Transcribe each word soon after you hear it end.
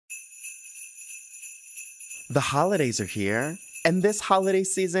The holidays are here, and this holiday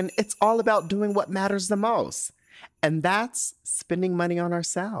season, it's all about doing what matters the most. And that's spending money on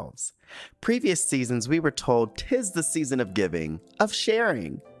ourselves. Previous seasons, we were told 'tis the season of giving, of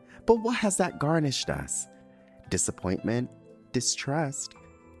sharing. But what has that garnished us? Disappointment, distrust,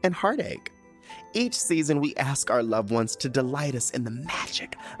 and heartache. Each season, we ask our loved ones to delight us in the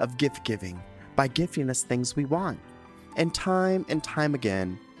magic of gift giving by gifting us things we want. And time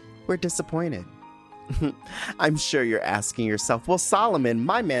again, we're disappointed. I'm sure you're asking yourself, well, Solomon,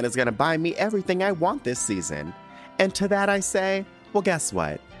 my man is going to buy me everything I want this season. And to that I say, well, guess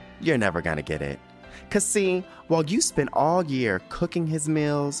what? You're never going to get it. Because see, while you spend all year cooking his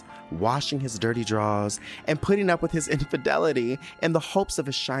meals, washing his dirty drawers, and putting up with his infidelity in the hopes of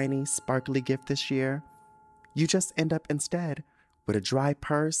a shiny, sparkly gift this year, you just end up instead with a dry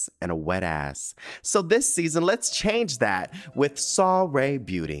purse and a wet ass. So this season, let's change that with Saw Ray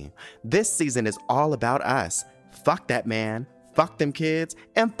Beauty. This season is all about us. Fuck that man, fuck them kids,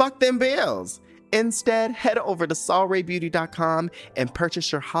 and fuck them bills. Instead, head over to sawraybeauty.com and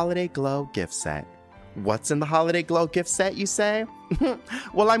purchase your Holiday Glow gift set. What's in the Holiday Glow gift set, you say?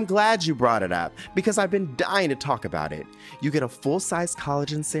 Well, I'm glad you brought it up because I've been dying to talk about it. You get a full-size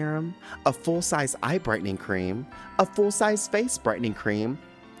collagen serum, a full-size eye brightening cream, a full-size face brightening cream,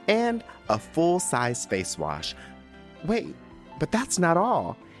 and a full-size face wash. Wait, but that's not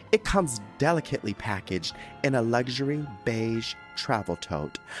all. It comes delicately packaged in a luxury beige travel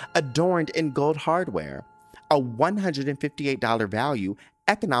tote, adorned in gold hardware, a $158 value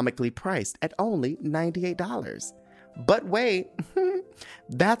economically priced at only $98. But wait,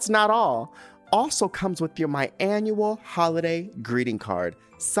 that's not all. Also comes with my annual holiday greeting card,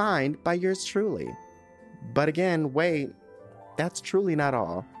 signed by yours truly. But again, wait, that's truly not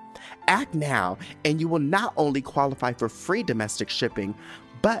all. Act now, and you will not only qualify for free domestic shipping,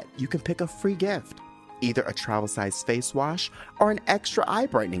 but you can pick a free gift, either a travel-size face wash or an extra eye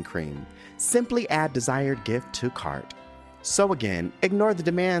brightening cream. Simply add desired gift to cart. So again, ignore the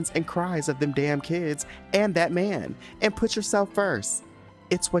demands and cries of them damn kids and that man, and put yourself first.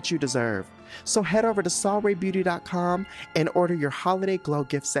 It's what you deserve. So head over to sawraybeauty.com and order your Holiday Glow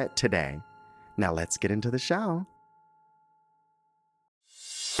gift set today. Now let's get into the show.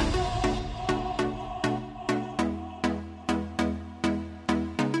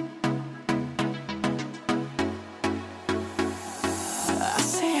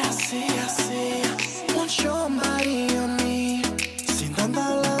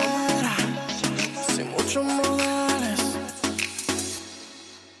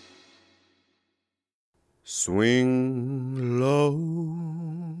 Swing low,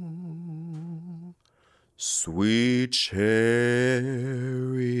 sweet chariot,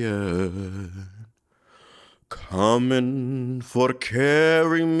 coming for to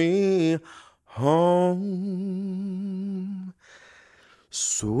carry me home.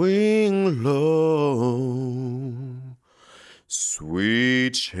 Swing low,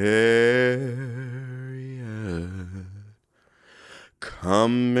 sweet chariot,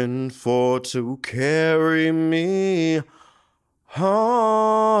 coming for to carry me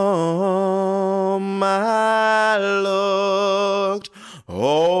home. I looked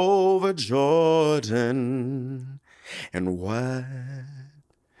over Jordan, and what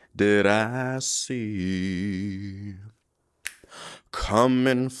did I see?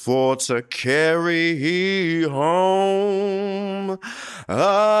 Coming for to carry home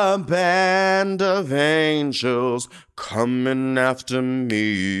a band of angels coming after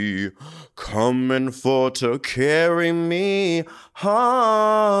me, coming for to carry me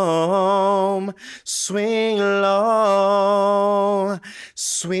home. Swing low,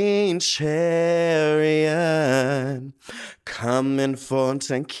 sweet chariot, coming for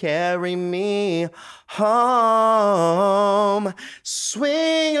to carry me home.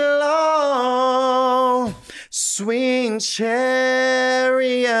 Swing low, sweet chariot,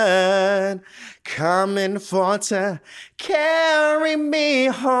 coming for to carry me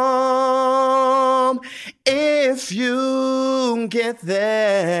home. If you get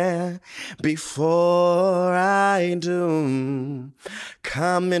there before I do,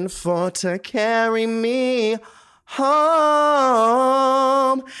 coming for to carry me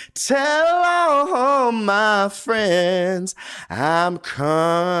home. Tell all my friends I'm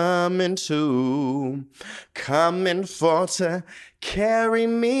coming too, coming for to carry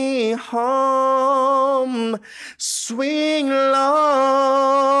me home. Swing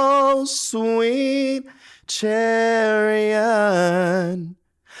low, sweet chariot,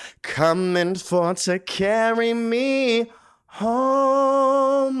 coming for to carry me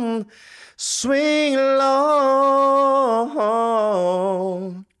home. Swing low.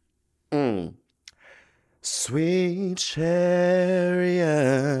 Sweet chariot,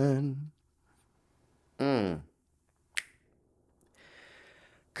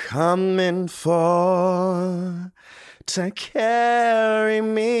 coming for to carry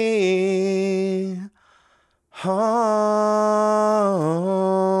me home.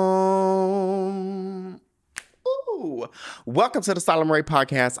 Ooh. Welcome to the Solomon Ray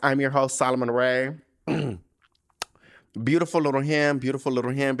Podcast. I'm your host, Solomon Ray. Beautiful little hymn,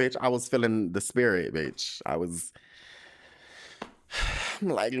 bitch. I was feeling the spirit, bitch. I'm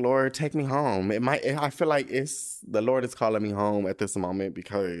like, Lord, take me home. I feel like the Lord is calling me home at this moment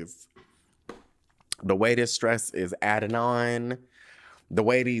because the way this stress is adding on, the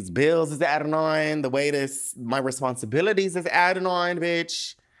way these bills is adding on, the way my responsibilities is adding on,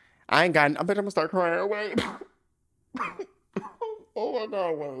 bitch. I bet I'm gonna start crying. Wait. Oh my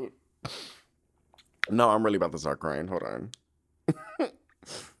God, wait. No, I'm really about to start crying. Hold on.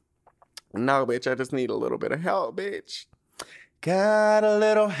 No, bitch, I just need a little bit of help, bitch. Got a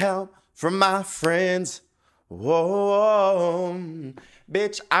little help from my friends. Whoa.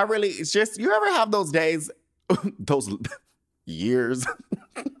 Bitch, it's just, you ever have those days, those years,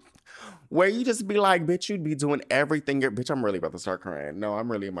 where you just be like, bitch, you'd be doing everything. Bitch, I'm really about to start crying. No, I'm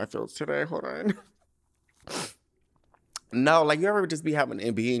really in my feels today. Hold on. No, like you ever just be having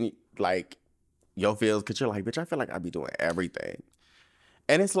and being like your feels, because you're like, bitch, I feel like I be doing everything.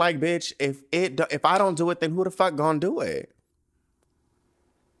 And it's like, bitch, if I don't do it, then who the fuck gonna do it?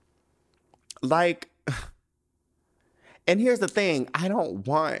 Like, and here's the thing, I don't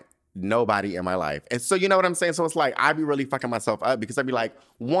want nobody in my life. And so you know what I'm saying? So it's like, I'd be really fucking myself up because I'd be like,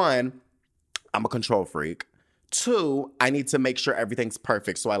 one, I'm a control freak. Two, I need to make sure everything's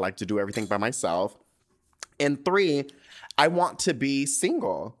perfect. So I like to do everything by myself. And three, I want to be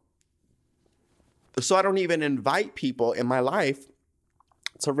single. So I don't even invite people in my life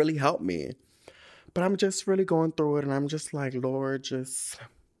to really help me. But I'm just really going through it and I'm just like, Lord, if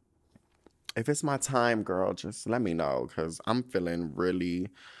it's my time, girl, just let me know because I'm feeling really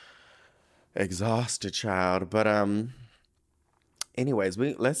exhausted, child. But anyways,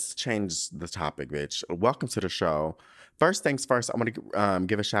 let's change the topic, bitch. Welcome to the show. First things first, I'm going to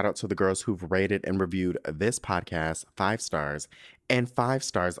give a shout out to the girls who've rated and reviewed this podcast 5 stars and 5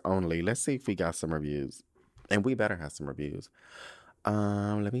 stars only. Let's see if we got some reviews. And we better have some reviews.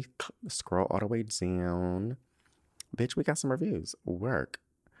 Let me scroll all the way down. Bitch, we got some reviews. Work.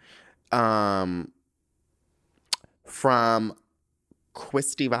 From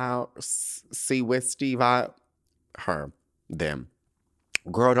them.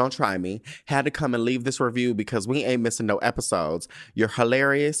 Girl, don't try me. Had to come and leave this review because we ain't missing no episodes. You're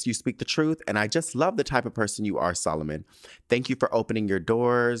hilarious. You speak the truth. And I just love the type of person you are, Solomon. Thank you for opening your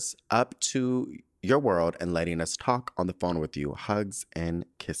doors up to your world and letting us talk on the phone with you. Hugs and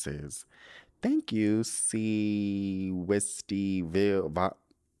kisses. Thank you,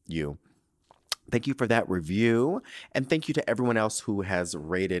 you. Thank you for that review. And thank you to everyone else who has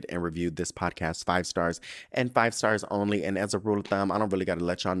rated and reviewed this podcast 5 stars and 5 stars only. And as a rule of thumb, I don't really got to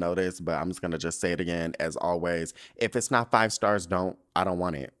let y'all know this, but I'm just going to just say it again. As always, if it's not 5 stars, I don't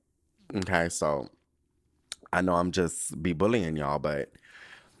want it. Okay, so I know I'm just be bullying y'all, but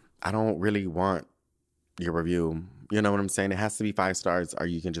I don't really want your review. You know what I'm saying? It has to be 5 stars or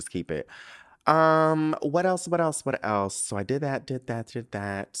you can just keep it. What else? So I did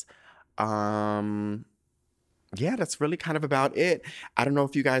that. Yeah, that's really kind of about it. I don't know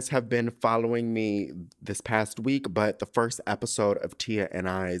if you guys have been following me this past week, but the first episode of Tia and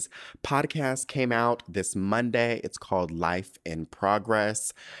I's podcast came out this Monday. It's called Life in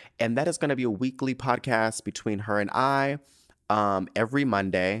Progress. And that is going to be a weekly podcast between her and I, every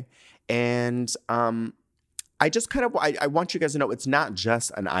Monday. And, I just I want you guys to know it's not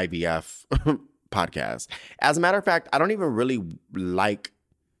just an IVF podcast. As a matter of fact, I don't even really like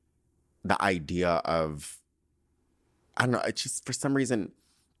the idea of, I don't know, it's just for some reason,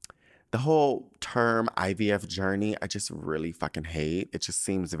 the whole term IVF journey, I just really fucking hate. It just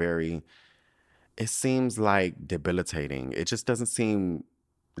seems it seems like debilitating. It just doesn't seem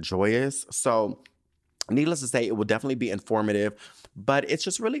joyous. So needless to say, it will definitely be informative, but it's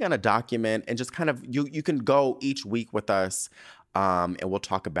just really going to document and just kind of, you can go each week with us and we'll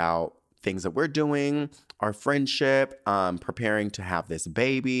talk about things that we're doing, our friendship, preparing to have this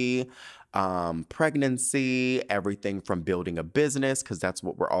baby, pregnancy, everything from building a business, because that's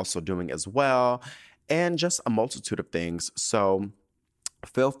what we're also doing as well, and just a multitude of things. So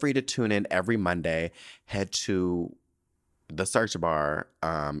feel free to tune in every Monday. Head to the search bar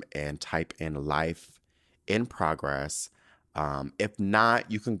and type in Life in Progress. If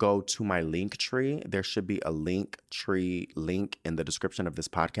not, you can go to my Linktree. There should be a Linktree link in the description of this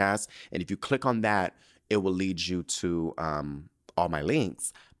podcast. And if you click on that, it will lead you to all my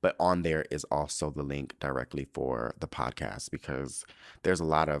links. But on there is also the link directly for the podcast, because there's a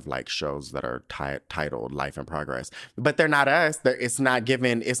lot of like shows that are titled Life in Progress, but they're not us. It's not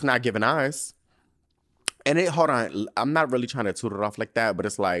given. It's not given us. And hold on, I'm not really trying to toot it off like that, but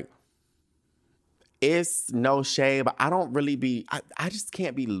it's like, it's no shade, but I don't really be. I just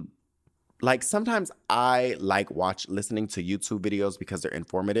can't be. Like, sometimes I like listening to YouTube videos because they're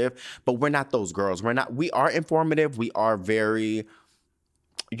informative, but we're not those girls. We are informative. We are very,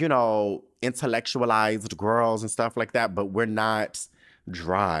 intellectualized girls and stuff like that, but we're not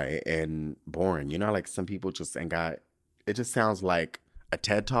dry and boring. Like some people just ain't got, it just sounds like a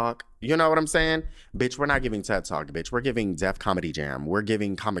TED Talk. You know what I'm saying? Bitch, we're not giving TED Talk, bitch. We're giving Def Comedy Jam. We're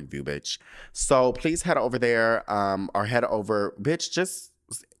giving Comic View, bitch. So please head over there, or head over, bitch, just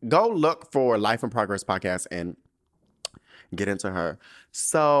go look for Life in Progress podcast and get into her.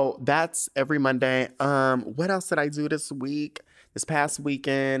 So that's every Monday. What else did I do this week? This past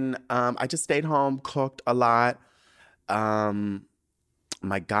weekend, I just stayed home, cooked a lot.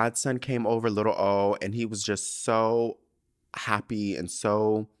 My godson came over, little O, and he was just so happy and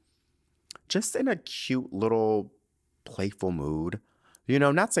so just in a cute little playful mood.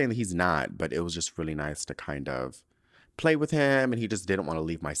 Not saying that he's not, but it was just really nice to kind of play with him, and he just didn't want to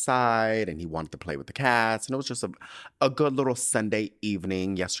leave my side, and he wanted to play with the cats, and it was just a good little Sunday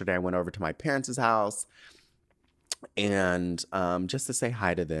evening. Yesterday I went over to my parents' house, and just to say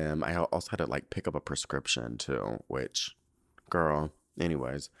hi to them. I also had to like pick up a prescription too, which, girl,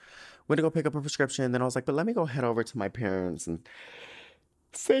 anyways, went to go pick up a prescription. Then I was like, but let me go head over to my parents and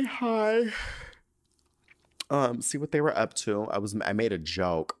say hi, see what they were up to. I made a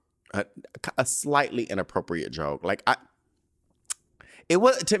joke, a slightly inappropriate joke. Like, it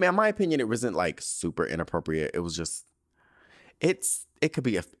was, to me, in my opinion, it wasn't like super inappropriate. It was just, it could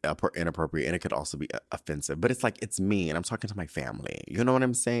be inappropriate, and it could also be offensive, but it's like, it's me and I'm talking to my family. You know what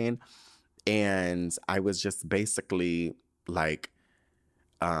I'm saying? And I was just basically like,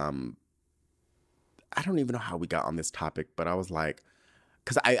 I don't even know how we got on this topic, but I was like,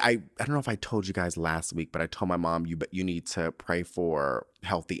 because I don't know if I told you guys last week, but I told my mom, you need to pray for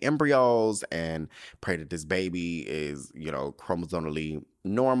healthy embryos and pray that this baby is, chromosomally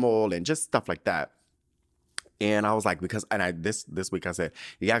normal and just stuff like that. And I was like, this week I said,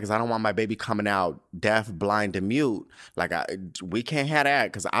 yeah, because I don't want my baby coming out deaf, blind, and mute. Like, we can't have that,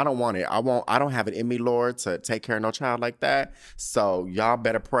 because I don't want it. I don't have it in me, Lord, to take care of no child like that. So y'all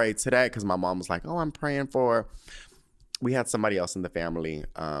better pray to that, because my mom was like, oh, I'm praying for. We had somebody else in the family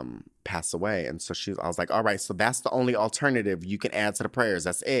pass away. And so I was like, all right, so that's the only alternative you can add to the prayers.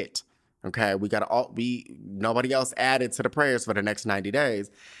 That's it. Okay. Nobody else added to the prayers for the next 90 days.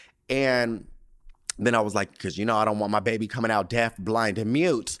 And then I was like, because, I don't want my baby coming out deaf, blind, and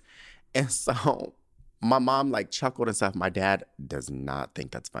mute. And so my mom like chuckled and stuff. My dad does not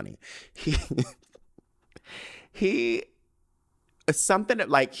think that's funny. He it's something that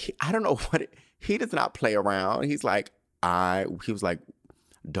like, I don't know he does not play around. He was like,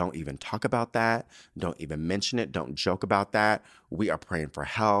 don't even talk about that. Don't even mention it. Don't joke about that. We are praying for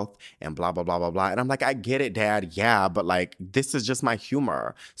health and blah, blah, blah, blah, blah. And I'm like, I get it, Dad. Yeah, but like, this is just my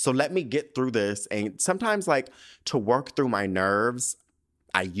humor. So let me get through this. And sometimes like to work through my nerves,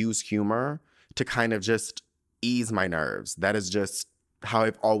 I use humor to kind of just ease my nerves. That is just how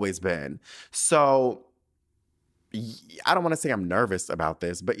I've always been. So I don't want to say I'm nervous about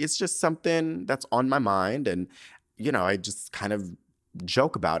this, but it's just something that's on my mind. And, I just kind of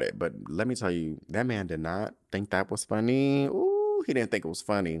joke about it. But let me tell you, that man did not think that was funny. Ooh, he didn't think it was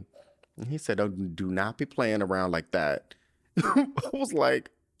funny. He said, oh, do not be playing around like that. I was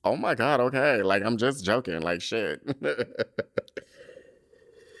like, oh my God, okay. Like, I'm just joking, like shit.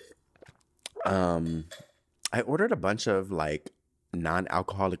 I ordered a bunch of like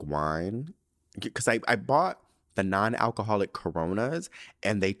non-alcoholic wine, because I bought the non-alcoholic Coronas,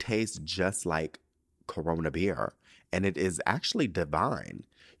 and they taste just like Corona beer. And it is actually divine.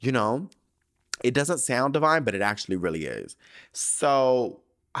 It doesn't sound divine, but it actually really is. So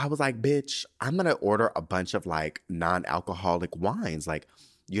I was like, bitch, I'm going to order a bunch of like non-alcoholic wines, like,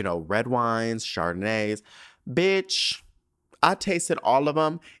 red wines, Chardonnays. Bitch, I tasted all of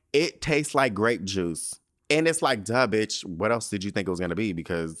them. It tastes like grape juice. And it's like, duh, bitch, what else did you think it was going to be?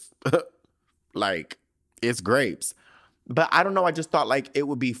 Because like, it's grapes. But I don't know. I just thought like it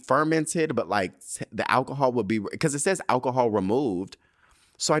would be fermented, but like the alcohol would be, because it says alcohol removed.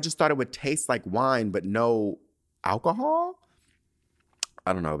 So I just thought it would taste like wine, but no alcohol.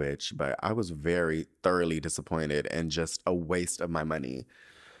 I don't know, bitch, but I was very thoroughly disappointed and just a waste of my money.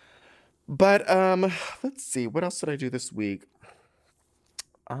 But let's see. What else did I do this week?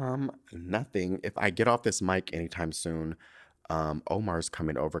 Nothing. If I get off this mic anytime soon, Omar's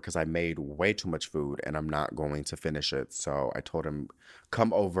coming over because I made way too much food and I'm not going to finish it. So I told him,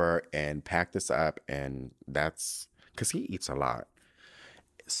 come over and pack this up. And that's because he eats a lot.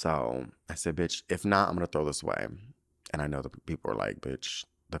 So I said, bitch, if not, I'm going to throw this away. And I know the people are like, bitch,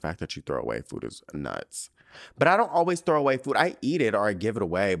 the fact that you throw away food is nuts. But I don't always throw away food. I eat it or I give it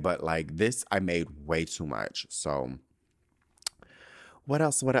away. But like this, I made way too much. So what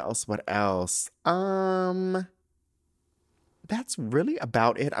else? What else? What else? That's really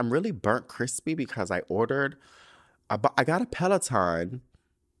about it. I'm really burnt crispy because I got a Peloton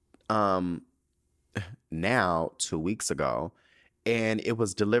um now 2 weeks ago, and it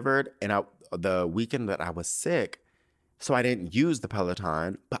was delivered and the weekend that I was sick, so I didn't use the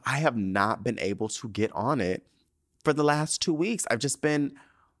Peloton, but I have not been able to get on it for the last 2 weeks. I've just been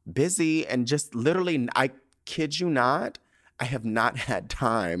busy and just literally, I kid you not, I have not had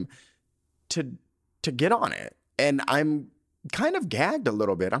time to get on it. And I'm kind of gagged a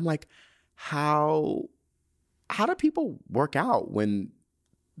little bit. I'm like, how do people work out when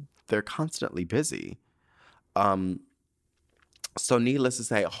they're constantly busy? So needless to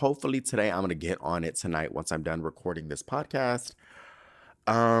say, hopefully today I'm gonna get on it tonight once I'm done recording this podcast.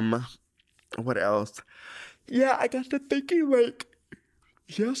 What else? Yeah, I got to thinking like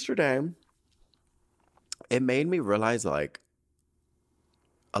yesterday, it made me realize like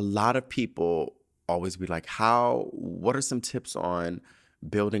a lot of people always be like, what are some tips on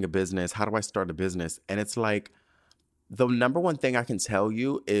building a business? How do I start a business? And it's like, the number one thing I can tell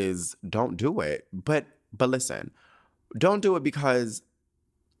you is don't do it. But listen, don't do it because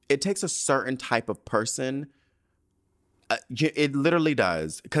it takes a certain type of person. It literally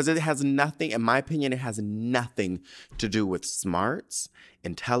does. Because it has nothing, in my opinion, it has nothing to do with smarts,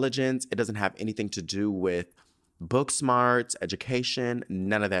 intelligence. It doesn't have anything to do with book smarts, education,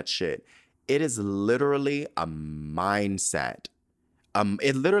 none of that shit. It is literally a mindset.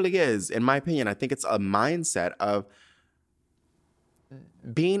 It literally is, in my opinion. I think it's a mindset of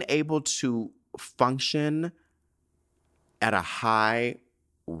being able to function at a high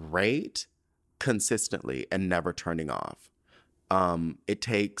rate consistently and never turning off. It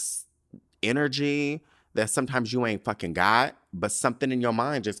takes energy that sometimes you ain't fucking got, but something in your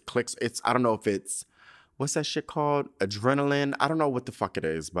mind just clicks. I don't know if it's, what's that shit called? Adrenaline? I don't know what the fuck it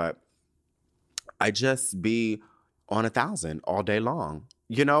is, but I just be on 1,000 all day long.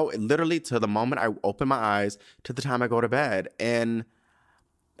 You know, literally to the moment I open my eyes to the time I go to bed. And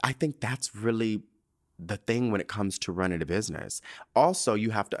I think that's really the thing when it comes to running a business. Also, you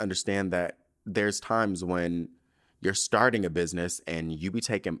have to understand that there's times when you're starting a business and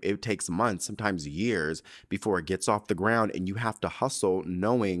it takes months, sometimes years before it gets off the ground, and you have to hustle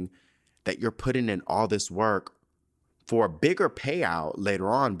knowing that you're putting in all this work for a bigger payout later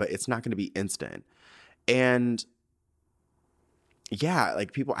on, but it's not going to be instant. And yeah,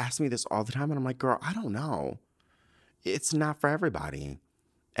 like people ask me this all the time and I'm like, girl, I don't know. It's not for everybody.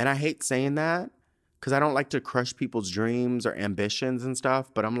 And I hate saying that because I don't like to crush people's dreams or ambitions and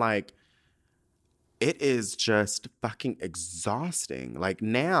stuff, but I'm like, it is just fucking exhausting. Like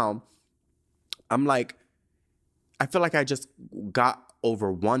now, I'm like, I feel like I just got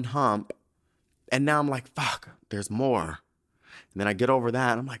over one hump and now I'm like, fuck, there's more. And then I get over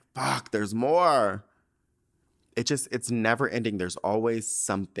that and I'm like, fuck, there's more. It's never ending. There's always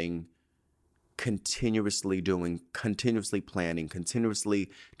something continuously doing, continuously planning,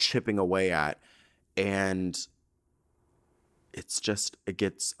 continuously chipping away at. And it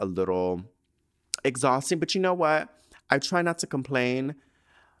gets a little exhausting. But you know what? I try not to complain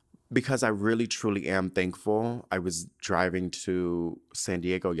because I really, truly am thankful. I was driving to San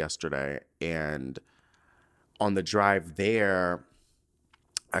Diego yesterday, and on the drive there,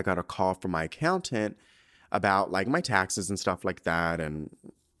 I got a call from my accountant about like my taxes and stuff like that, and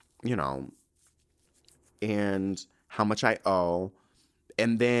you know, and how much I owe.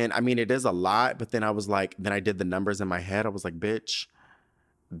 And then, I mean, it is a lot, but then I was like, then I did the numbers in my head. I was like, bitch,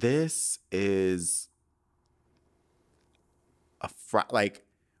 this is like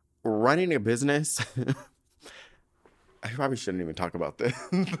running a business. I probably shouldn't even talk about this.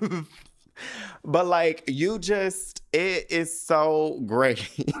 But like, it is so great.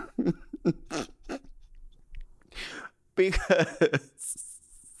 Because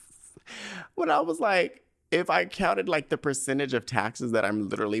when I was like, if I counted like the percentage of taxes that I'm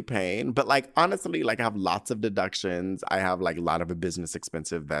literally paying, but like honestly, like I have lots of deductions. I have like a lot of business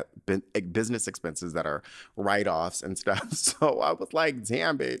expenses that are write-offs and stuff. So I was like,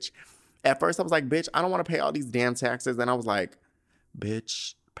 damn, bitch. At first I was like, bitch, I don't want to pay all these damn taxes. And I was like,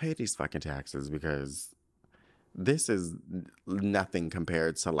 bitch, pay these fucking taxes because this is nothing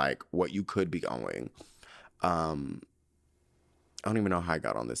compared to like what you could be going. Um, I don't even know how I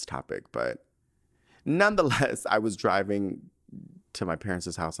got on this topic, but nonetheless, I was driving to my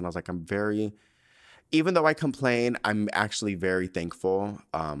parents' house and I was like, even though I complain, I'm actually very thankful.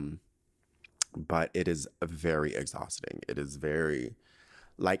 But it is very exhausting. It is very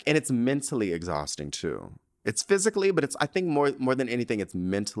like, and it's mentally exhausting too. It's physically, but I think more than anything, it's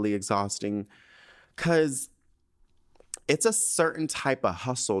mentally exhausting because it's a certain type of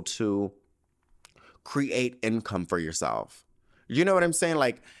hustle to create income for yourself. You know what I'm saying?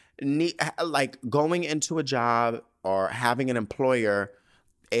 Like going into a job or having an employer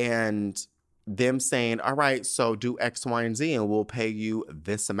and them saying, all right, so do X, Y, and Z and we'll pay you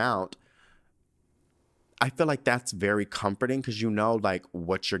this amount. I feel like that's very comforting because you know like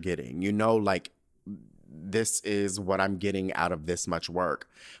what you're getting. You know, like this is what I'm getting out of this much work.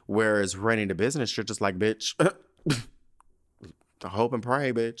 Whereas running a business, you're just like, bitch, hope and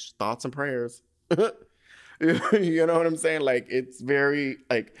pray, bitch. Thoughts and prayers. You know what I'm saying? Like it's very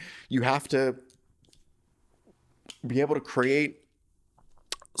like you have to be able to create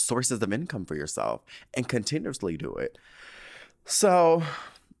sources of income for yourself and continuously do it. So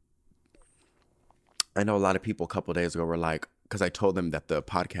I know a lot of people a couple of days ago were like, because I told them that the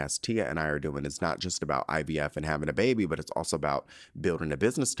podcast Tia and I are doing is not just about IVF and having a baby, but it's also about building a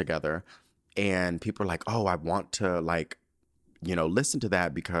business together. And people are like, oh, I want to like, listen to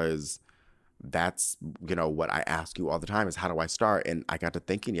that because that's, what I ask you all the time is how do I start? And I got to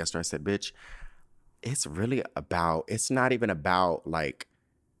thinking yesterday, I said, bitch, it's not even about like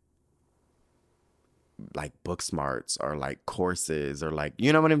book smarts or like courses or like,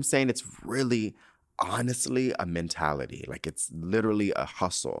 you know what I'm saying? It's really honestly a mentality. Like it's literally a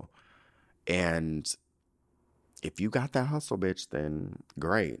hustle. And if you got that hustle, bitch, then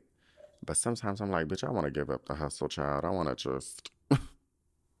great. But sometimes I'm like, bitch, I want to give up the hustle, child. I want to just, I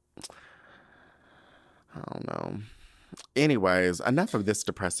don't know. Anyways, enough of this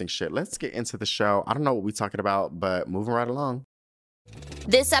depressing shit. Let's get into the show. I don't know what we're talking about, but moving right along.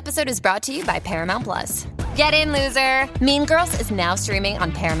 This episode is brought to you by Paramount Plus. Get in, loser! Mean Girls is now streaming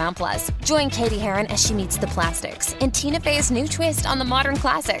on Paramount Plus. Join Katie Heron as she meets the plastics in Tina Fey's new twist on the modern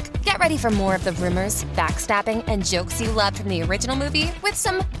classic. Get ready for more of the rumors, backstabbing, and jokes you loved from the original movie with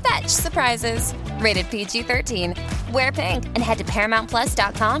some fetch surprises. Rated PG-13. Wear pink and head to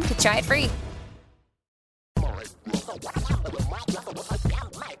ParamountPlus.com to try it free.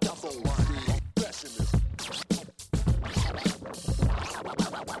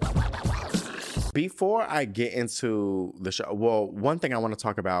 Before I get into the show, well, one thing I want to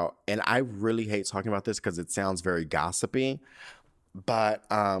talk about, and I really hate talking about this because it sounds very gossipy, but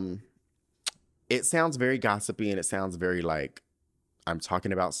it sounds very gossipy and it sounds very like I'm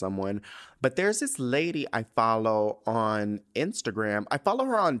talking about someone. But there's this lady I follow on Instagram. I follow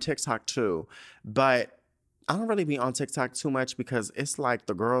her on TikTok too, but I don't really be on TikTok too much because it's like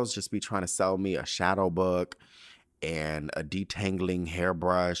the girls just be trying to sell me a shadow book and a detangling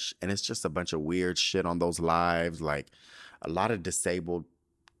hairbrush, and it's just a bunch of weird shit on those lives, like a lot of disabled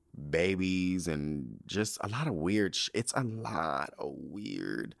babies and just a lot of weird it's a lot of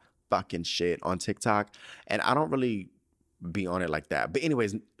weird fucking shit on TikTok, and I don't really be on it like that. But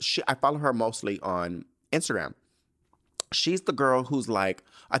anyways, I follow her mostly on Instagram. She's the girl who's like,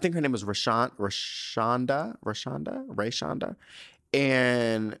 I think her name is Rayshonda,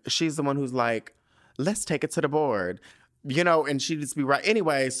 and she's the one who's like, let's take it to the board, and she just be right.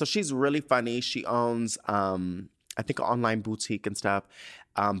 Anyway, so she's really funny. She owns, I think, an online boutique and stuff.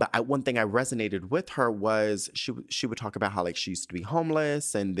 But one thing I resonated with her was she would talk about how like she used to be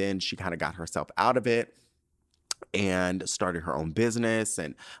homeless and then she kind of got herself out of it and started her own business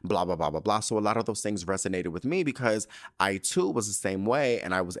and blah, blah, blah, blah, blah. So a lot of those things resonated with me because I too was the same way,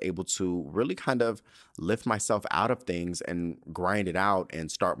 and I was able to really kind of lift myself out of things and grind it out and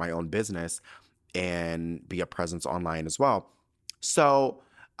start my own business and be a presence online as well. So,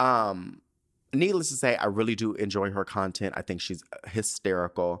 needless to say, I really do enjoy her content. I think she's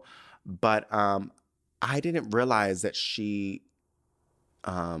hysterical. But I didn't realize that she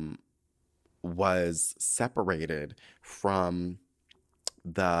was separated from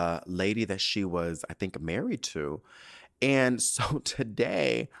the lady that she was, I think, married to. And so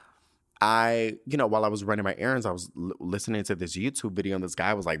today, while I was running my errands, I was listening to this YouTube video, and this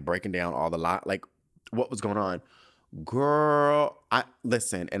guy was like breaking down all the like what was going on. Girl,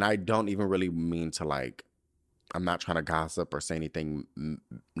 listen, and I don't even really mean to like, I'm not trying to gossip or say anything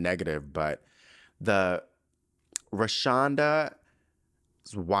negative, but the Rayshonda's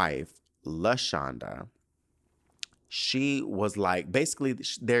wife, LaShonda, she was like, basically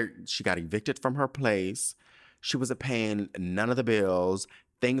she got evicted from her place. She wasn't paying none of the bills.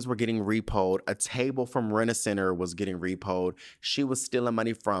 Things were getting repoed. A table from Rent-A-Center was getting repoed. She was stealing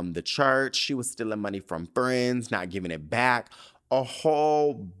money from the church. She was stealing money from friends, not giving it back. A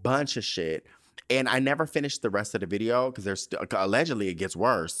whole bunch of shit. And I never finished the rest of the video because there's still, allegedly it gets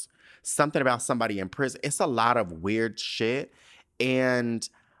worse. Something about somebody in prison. It's a lot of weird shit. And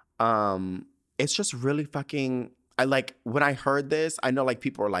it's just really fucking, when I heard this, I know like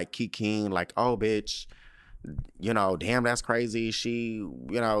people are like kikiing, like, oh, bitch, you know, damn, that's crazy. She, you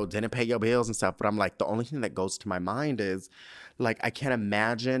know, didn't pay your bills and stuff. But I'm like, the only thing that goes to my mind is like, I can't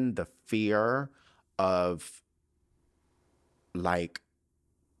imagine the fear of like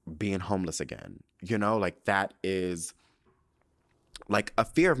being homeless again. You know, like that is like a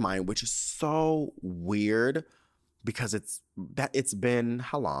fear of mine, which is so weird because it's been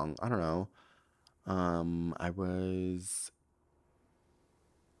how long? I don't know. I was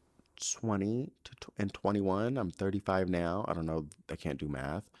 20 and 21. I'm 35 now. I don't know. I can't do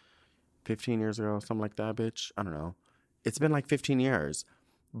math. 15 years ago, something like that, bitch. I don't know. It's been like 15 years.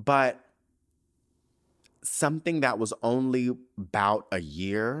 But something that was only about a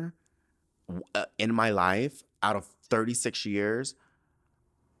year in my life out of 36 years,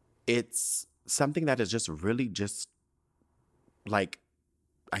 it's something that has just really just like,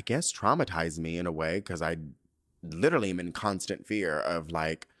 I guess, traumatized me in a way because I literally am in constant fear of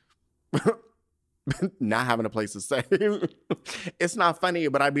like not having a place to stay. It's not funny,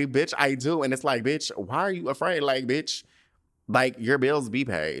 but I mean, bitch, I do. And it's like, bitch, why are you afraid? Like, bitch, like your bills be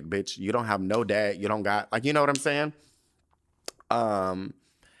paid, bitch. You don't have no debt. You don't got, like, you know what I'm saying?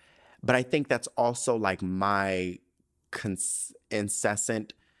 But I think that's also like my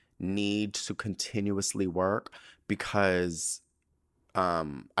incessant need to continuously work because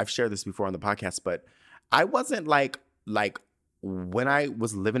I've shared this before on the podcast, but I wasn't like when I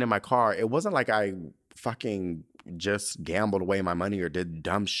was living in my car, it wasn't like I fucking just gambled away my money or did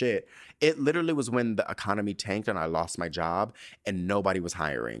dumb shit. It literally was when the economy tanked and I lost my job and nobody was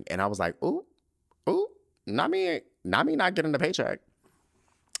hiring. And I was like, ooh, not me not getting the paycheck.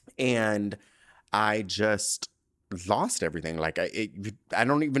 And I just lost everything. Like I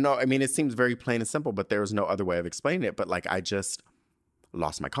don't even know. I mean, it seems very plain and simple, but there was no other way of explaining it. But like, I just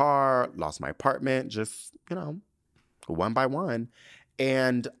lost my car, lost my apartment, just, you know, one by one.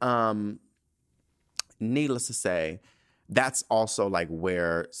 And needless to say, that's also like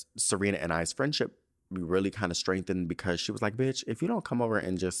where Serena and I's friendship really kind of strengthened because she was like, bitch, if you don't come over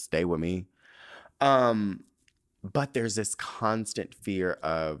and just stay with me. But there's this constant fear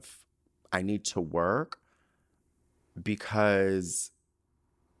of I need to work because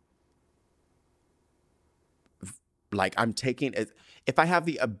like I'm taking it. If I have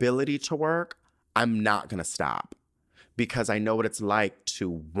the ability to work, I'm not going to stop because I know what it's like to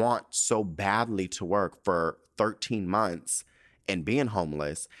want so badly to work for 13 months and being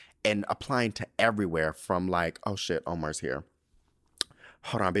homeless and applying to everywhere from like, oh shit, Omar's here.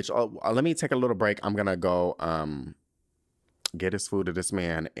 Hold on, bitch. Oh, let me take a little break. I'm going to go get his food to this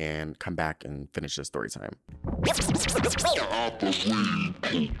man and come back and finish this story time.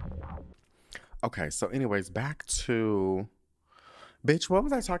 Okay, so anyways, back to... Bitch, what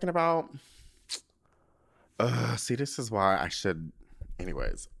was I talking about? See, this is why I should...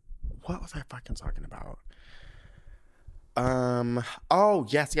 Anyways, what was I fucking talking about? Oh,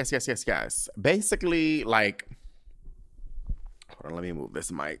 yes. Basically, like... Hold on, let me move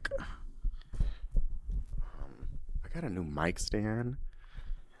this mic. I got a new mic stand.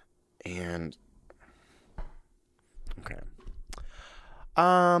 And... Okay.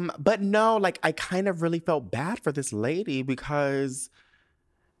 But no, like I kind of really felt bad for this lady because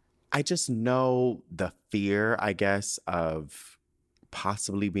I just know the fear, I guess, of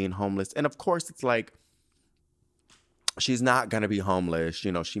possibly being homeless. And of course, it's like, she's not going to be homeless.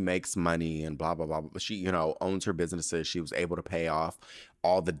 You know, she makes money and blah, blah, blah. She, you know, owns her businesses. She was able to pay off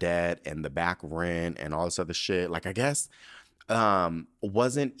all the debt and the back rent and all this other shit. Like, I guess,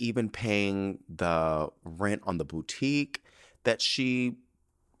 wasn't even paying the rent on the boutique that she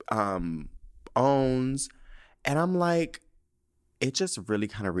owns. And I'm like, it just really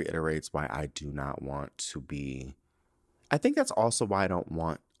kind of reiterates why I do not want to be. I think that's also why I don't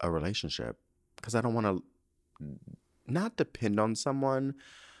want a relationship, because I don't want to not depend on someone,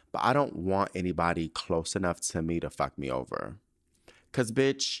 but I don't want anybody close enough to me to fuck me over. Because,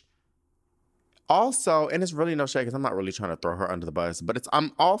 bitch, also, and it's really no shade because I'm not really trying to throw her under the bus, but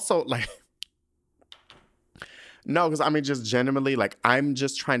I'm also like, no, because I mean, just genuinely, like, I'm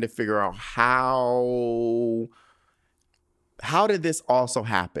just trying to figure out how did this also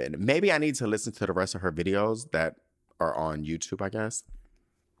happen? Maybe I need to listen to the rest of her videos that are on YouTube, I guess.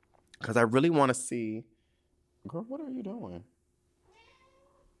 Because I really want to see Girl, what are you doing?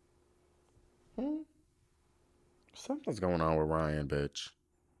 Something's going on with Ryan, bitch.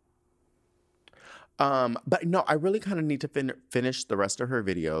 But no, I really kind of need to finish the rest of her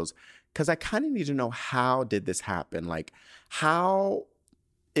videos because I kind of need to know how did this happen? Like, how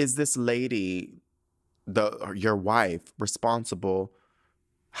is this lady, your wife, responsible?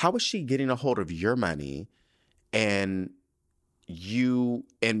 How is she getting a hold of your money and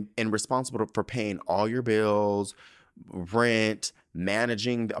and responsible for paying all your bills, rent,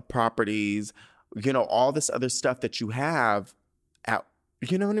 managing the properties, all this other stuff that you have at,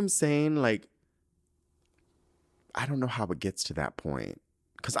 you know what I'm saying? Like, I don't know how it gets to that point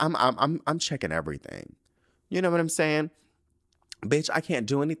because I'm checking everything. You know what I'm saying? Bitch, I can't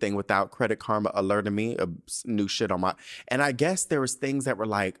do anything without Credit Karma alerting me of new shit on my. And I guess there was things that were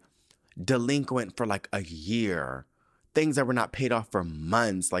like delinquent for like a year, things that were not paid off for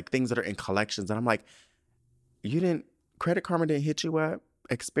months, like things that are in collections. And I'm like, Credit Karma didn't hit you up,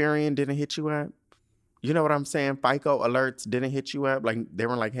 Experian didn't hit you up. You know what I'm saying? FICO alerts didn't hit you up. Like, they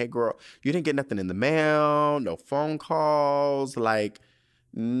were like, hey, girl, you didn't get nothing in the mail, no phone calls, like,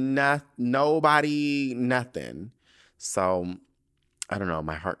 nobody, nothing. So, I don't know.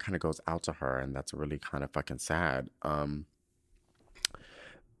 My heart kind of goes out to her, and that's really kind of fucking sad.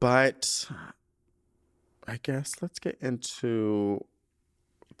 But I guess let's get into...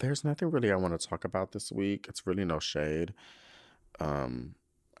 There's nothing really I want to talk about this week. It's really no shade.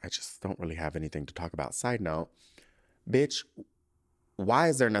 I just don't really have anything to talk about. Side note, bitch, why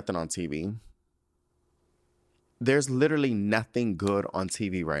is there nothing on TV? There's literally nothing good on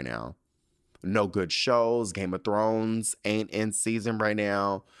TV right now. No good shows. Game of Thrones ain't in season right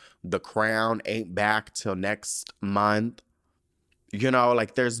now. The Crown ain't back till next month.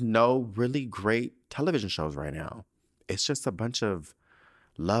 Like, there's no really great television shows right now. It's just a bunch of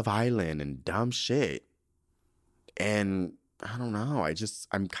Love Island and dumb shit. And I don't know.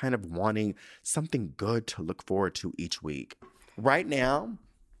 I'm kind of wanting something good to look forward to each week. Right now,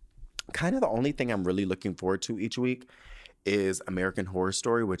 kind of the only thing I'm really looking forward to each week is American Horror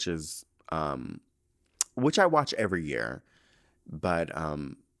Story, which I watch every year. But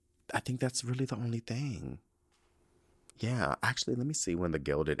I think that's really the only thing. Yeah, actually, let me see when The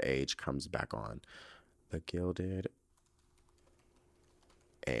Gilded Age comes back on. The Gilded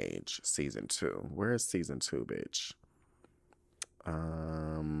Age, season 2. Where is season 2, bitch?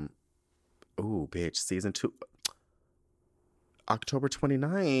 Bitch, season 2, October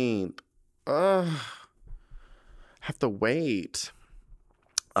 29th. Have to wait.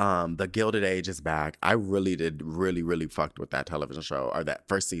 The Gilded Age is back. I really fucked with that television show, or that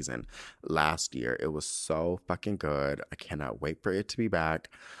first season last year. It was so fucking good. I cannot wait for it to be back.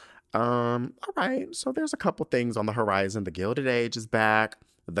 All right, so there's a couple things on the horizon. The Gilded Age is back.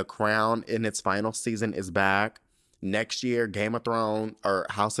 The Crown in its final season is back. Next year, Game of Thrones or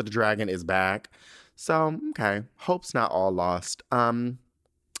House of the Dragon is back. So, okay, hope's not all lost. All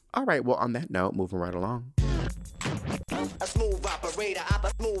right, well, on that note, moving right along. A smooth operator,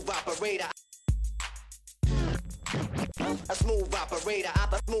 a smooth operator. A smooth operator,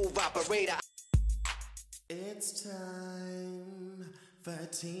 a smooth operator. It's time for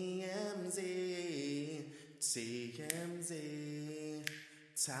TMZ. TMZ.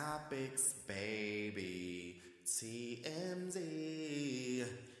 Topics, baby. TMZ.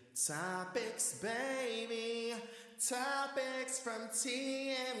 Topics, baby. Topics from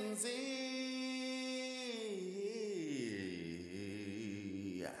TMZ.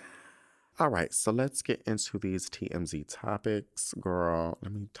 All right, so let's get into these TMZ topics. Girl,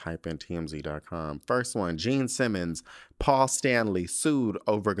 let me type in TMZ.com. First one, Gene Simmons, Paul Stanley sued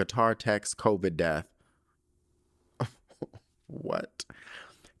over guitar tech's COVID death. What?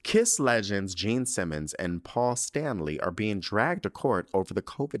 Kiss legends Gene Simmons and Paul Stanley are being dragged to court over the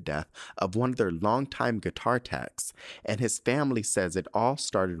COVID death of one of their longtime guitar techs, and his family says it all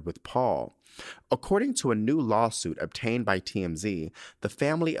started with Paul. According to a new lawsuit obtained by TMZ, the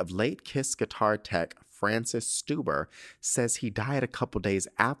family of late Kiss guitar tech Francis Stuber says he died a couple days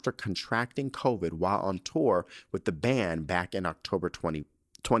after contracting COVID while on tour with the band back in October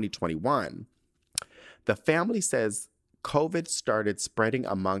 2021. The family says COVID started spreading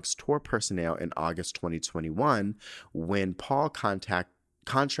amongst tour personnel in August 2021 when Paul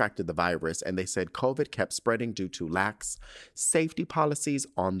contracted the virus, and they said COVID kept spreading due to lax safety policies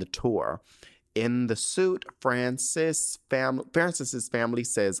on the tour. In the suit, Francis's family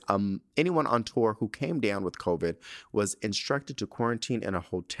says anyone on tour who came down with COVID was instructed to quarantine in a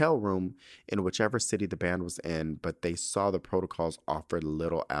hotel room in whichever city the band was in, but they saw the protocols offered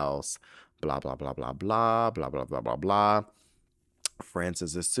little else. Blah, blah, blah, blah, blah, blah, blah, blah, blah, blah.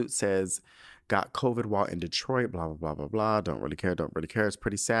 Francis's suit says got COVID while in Detroit, blah, blah, blah, blah, blah. Don't really care. It's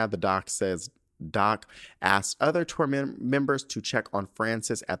pretty sad. The doc asked other tour members to check on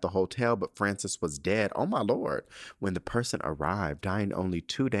Frances at the hotel, but Frances was dead. Oh, my Lord. When the person arrived, dying only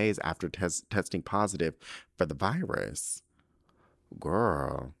 2 days after testing positive for the virus.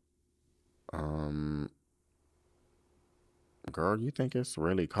 Girl. Girl, you think it's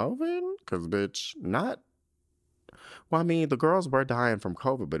really COVID? Because, bitch, not... Well, I mean, the girls were dying from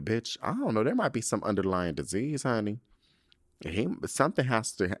COVID, but, bitch, I don't know. There might be some underlying disease, honey. Something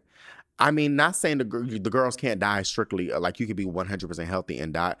has to... I mean, not saying the girls can't die strictly, like you could be 100% healthy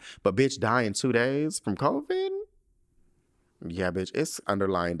and die, but, bitch, die in 2 days from COVID? Yeah, bitch, it's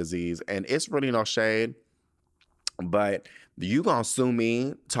underlying disease, and it's really no shade, but... You gonna sue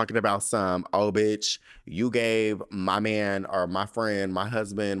me talking about some, oh, bitch, you gave my man or my friend, my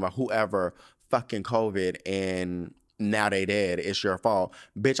husband, or whoever fucking COVID and now they dead. It's your fault.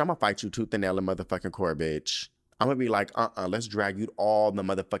 Bitch, I'm gonna fight you tooth and nail in motherfucking court, bitch. I'm gonna be like, let's drag you all the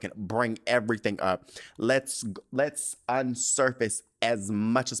motherfucking, bring everything up. Let's unsurface as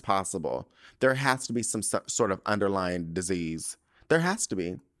much as possible. There has to be some sort of underlying disease. There has to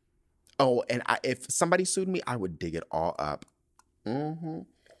be. Oh, and if somebody sued me, I would dig it all up. I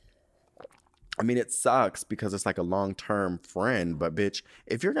mean, it sucks because it's like a long-term friend, but bitch,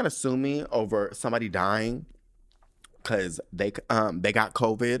 if you're gonna sue me over somebody dying because they got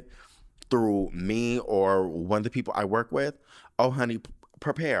COVID through me or one of the people I work with, oh honey,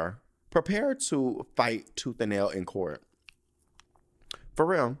 prepare to fight tooth and nail in court. For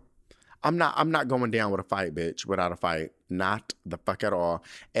real. I'm not going down with a fight, bitch, without a fight. Not the fuck at all.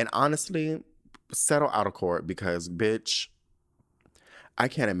 And honestly, settle out of court because, bitch, I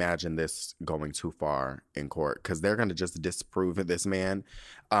can't imagine this going too far in court because they're going to just disprove this man,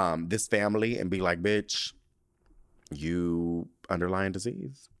 this family, and be like, bitch, you underlying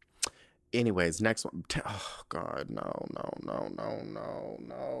disease. Anyways, next one. Oh, God, no.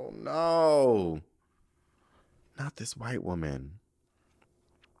 Not this white woman.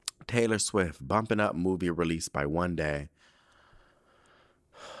 Taylor Swift bumping up movie release by one day.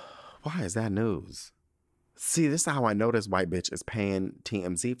 Why is that news? See, this is how I know this white bitch is paying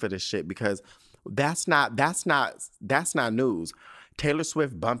TMZ for this shit because that's not news. Taylor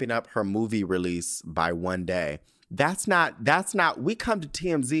Swift bumping up her movie release by one day. That's not, we come to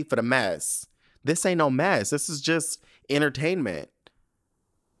TMZ for the mess. This ain't no mess. This is just entertainment.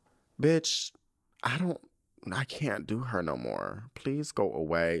 Bitch, I can't do her no more. Please go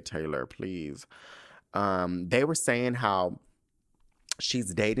away, Taylor, please. They were saying how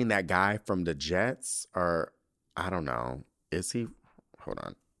she's dating that guy from the Jets, or I don't know. Is he? Hold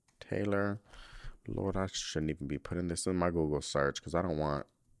on. Taylor. Lord, I shouldn't even be putting this in my Google search because I don't want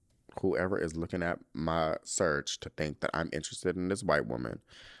whoever is looking at my search to think that I'm interested in this white woman.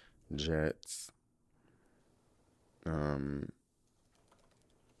 Jets.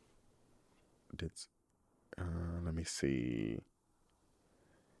 Let me see.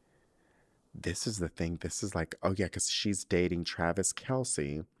 This is the thing. This is like, oh yeah, because she's dating Travis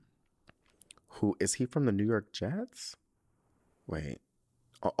Kelce. Who is he from the New York Jets? Wait.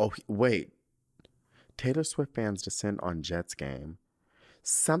 Wait. Taylor Swift fans descend on Jets game.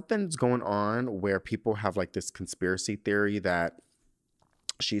 Something's going on where people have like this conspiracy theory that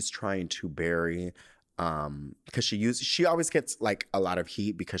she's trying to bury because she always gets like a lot of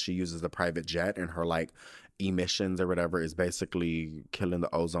heat because she uses the private jet and her like emissions or whatever is basically killing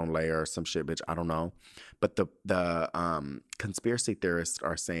the ozone layer or some shit, bitch. I don't know. But the conspiracy theorists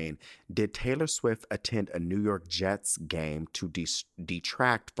are saying, did Taylor Swift attend a New York Jets game to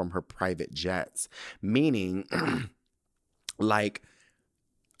detract from her private jets? Meaning, like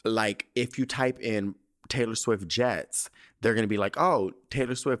if you type in Taylor Swift Jets, they're going to be like, oh,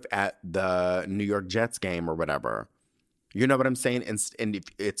 Taylor Swift at the New York Jets game or whatever. You know what I'm saying? And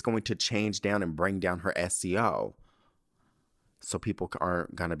it's going to change down and bring down her SEO. So people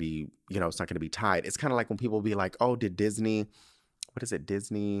aren't going to be, it's not going to be tied. It's kind of like when people be like, oh, did Disney, what is it,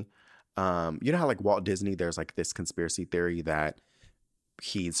 Disney? You know how like Walt Disney, there's like this conspiracy theory that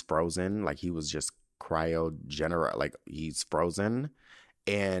he's frozen. Like he was just cryogenic, like he's frozen.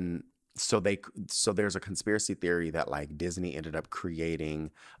 And so there's a conspiracy theory that like Disney ended up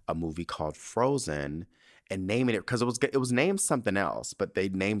creating a movie called Frozen and naming it because it was named something else, but they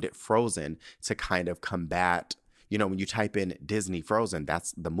named it Frozen to kind of combat, when you type in Disney Frozen,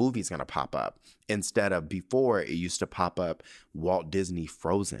 that's the movie's going to pop up instead of before it used to pop up Walt Disney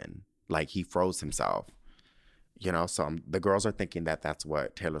Frozen, like he froze himself. So the girls are thinking that that's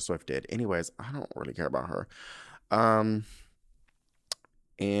what Taylor Swift did. Anyways, I don't really care about her.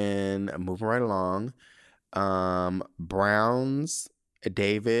 And moving right along, Browns,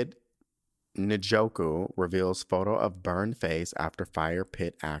 David Njoku reveals photo of burned face after fire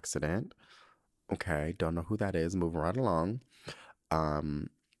pit accident. Okay, don't know who that is. Moving right along. Um,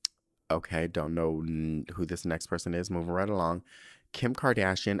 okay, don't know who this next person is. Moving right along. Kim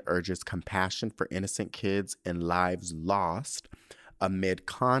Kardashian urges compassion for innocent kids and lives lost amid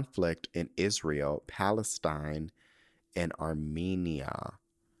conflict in Israel, Palestine, and Armenia.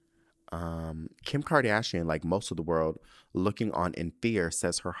 Kim Kardashian, like most of the world, looking on in fear,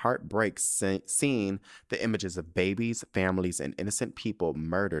 says her heart breaks seeing the images of babies, families, and innocent people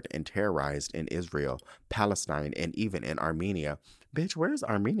murdered and terrorized in Israel, Palestine, and even in Armenia. Bitch, where's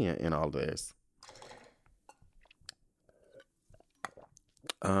Armenia in all this?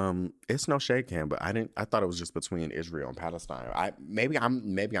 It's no shade cam, but I thought it was just between Israel and Palestine. Maybe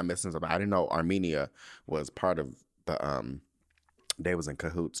I'm missing something. I didn't know Armenia was part of the they was in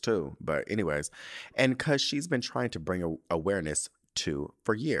cahoots too. But anyways, and because she's been trying to bring awareness to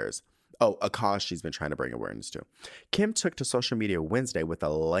for years. Oh, a cause she's been trying to bring awareness to. Kim took to social media Wednesday with a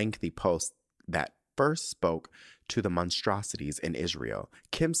lengthy post that first spoke to the monstrosities in Israel.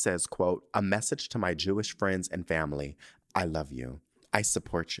 Kim says, quote, "A message to my Jewish friends and family. I love you. I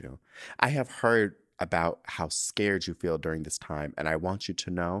support you. I have heard about how scared you feel during this time, and I want you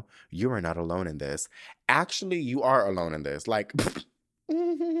to know you are not alone in this. Actually, you are alone in this. Like,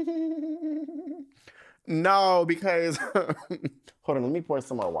 no, because hold on, let me pour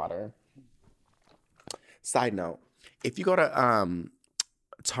some more water. Side note, if you go to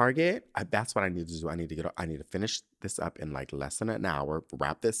Target, that's what I need to do. I need to finish this up in like less than an hour,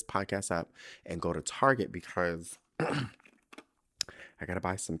 wrap this podcast up, and go to Target because I gotta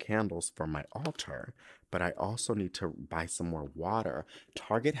buy some candles for my altar, but I also need to buy some more water.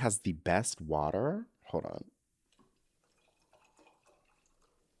 Target has the best water. Hold on.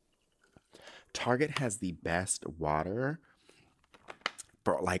 Target has the best water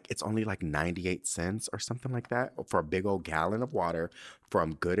for like, it's only like 98 cents or something like that for a big old gallon of water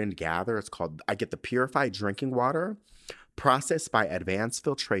from Good and Gather. It's called, I get the purified drinking water. Processed by advanced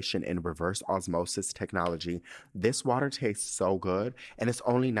filtration and reverse osmosis technology, this water tastes so good, and it's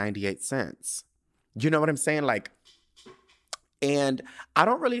only 98 cents. You know what I'm saying? Like, and I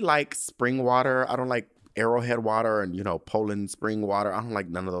don't really like spring water. I don't like Arrowhead water and, Poland spring water. I don't like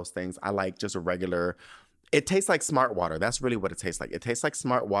none of those things. I like just a regular, it tastes like Smart Water. That's really what it tastes like. It tastes like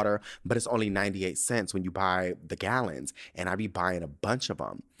Smart Water, but it's only 98 cents when you buy the gallons, and I be buying a bunch of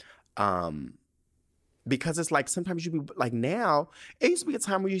them. Because it's like sometimes you be like now, it used to be a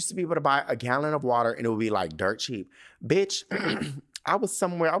time where you used to be able to buy a gallon of water and it would be like dirt cheap. Bitch, I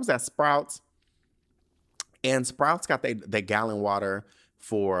was at Sprouts, and Sprouts got the gallon water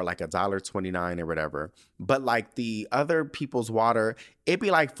for like $1.29 or whatever. But like the other people's water, it'd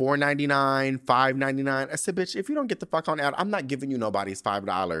be like $4.99, $5.99. I said, bitch, if you don't get the fuck on out, I'm not giving you nobody's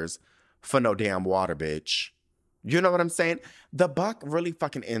 $5 for no damn water, bitch. You know what I'm saying? The buck really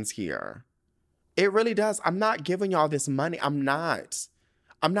fucking ends here. It really does. I'm not giving y'all this money. I'm not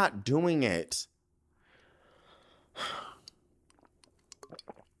doing it.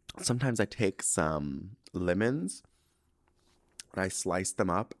 Sometimes I take some lemons and I slice them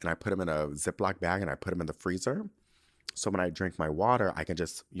up and I put them in a Ziploc bag and I put them in the freezer. So when I drink my water, I can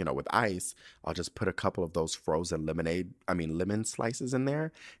just, with ice, I'll just put a couple of those frozen lemon slices in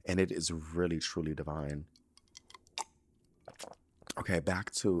there, and it is really, truly divine. Okay,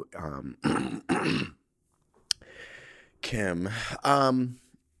 back to Kim.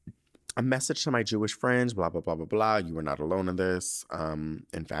 A message to my Jewish friends, blah, blah, blah, blah, blah. You are not alone in this.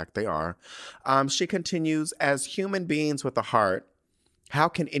 In fact, they are. She continues, as human beings with a heart, how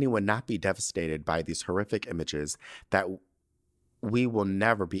can anyone not be devastated by these horrific images that we will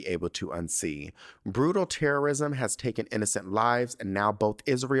never be able to unsee? Brutal terrorism has taken innocent lives, and now both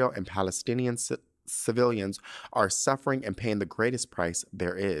Israel and Palestinian civilians are suffering and paying the greatest price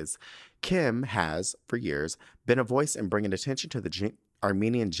there is. Kim has, for years, been a voice in bringing attention to the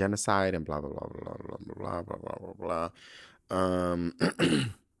Armenian genocide and blah, blah, blah, blah, blah, blah, blah, blah, blah.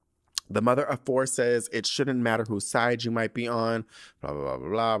 The mother of four says it shouldn't matter whose side you might be on, blah, blah,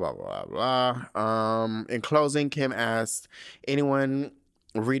 blah, blah, blah, blah, blah. In closing, Kim asked anyone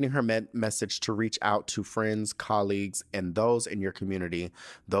reading her message to reach out to friends, colleagues, and those in your community,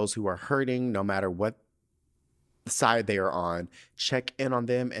 those who are hurting, no matter what side they are on. Check in on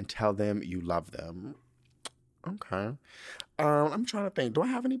them and tell them you love them. Okay. I'm trying to think. Do I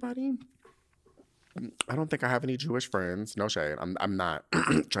have anybody? I don't think I have any Jewish friends. No shade. I'm not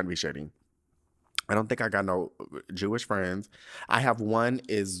trying to be shady. I don't think I got no Jewish friends. I have one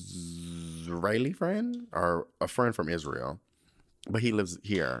Israeli friend, or a friend from Israel, but he lives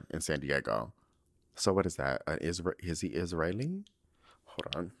here in San Diego. So what is that? Is he Israeli?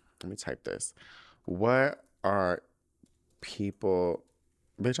 Hold on. let me type this. What are people,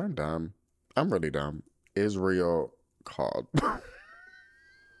 bitch, I'm dumb. I'm really dumb. Israel called.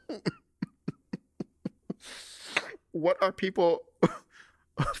 What are people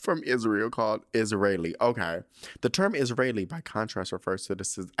from Israel called Israeli? Okay. The term Israeli, by contrast, refers to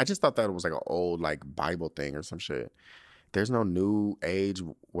this. I just thought that it was like an old like Bible thing or some shit. There's no new age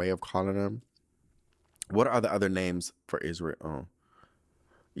way of calling them. What are the other names for Israel? Oh.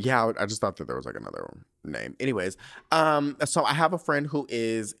 Yeah, I just thought that there was like another name. Anyways, so I have a friend who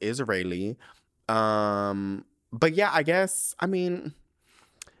is Israeli. But yeah, I guess, I mean,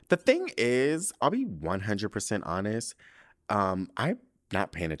 the thing is, I'll be 100% honest. I'm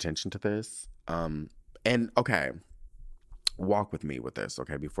not paying attention to this. And okay, walk with me with this,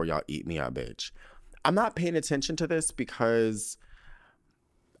 okay, before y'all eat me up, bitch. I'm not paying attention to this because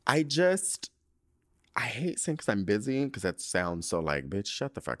I hate saying because I'm busy, because that sounds so like, bitch,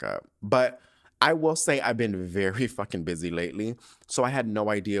 shut the fuck up. But I will say I've been very fucking busy lately, so I had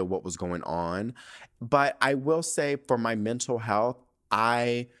no idea what was going on. But I will say for my mental health,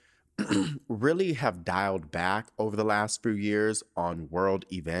 I really have dialed back over the last few years on world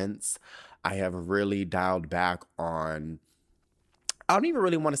events. I have really dialed back on, I don't even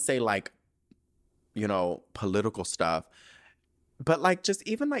really want to say like, you know, political stuff. But like, just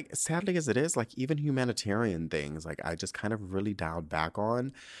even like, sadly as it is, like even humanitarian things, like I just kind of really dialed back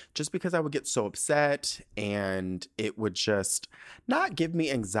on, just because I would get so upset and it would just not give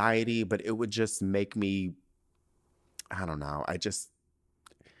me anxiety, but it would just make me, I don't know, I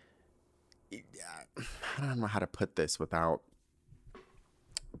don't know how to put this without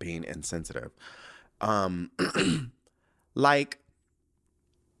being insensitive. Like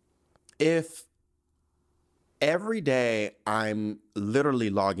if every day I'm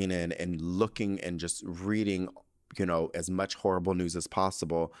literally logging in and looking and just reading, you know, as much horrible news as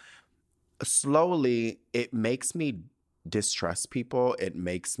possible, slowly it makes me distrust people. It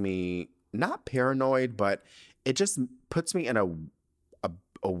makes me not paranoid, but it just puts me in a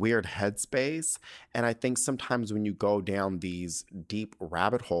weird headspace. And I think sometimes when you go down these deep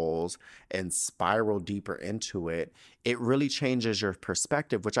rabbit holes and spiral deeper into it, it really changes your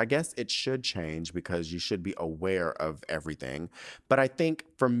perspective, which I guess it should change because you should be aware of everything. But I think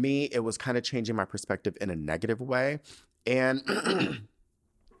for me, it was kind of changing my perspective in a negative way. And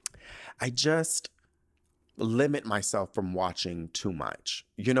I just limit myself from watching too much.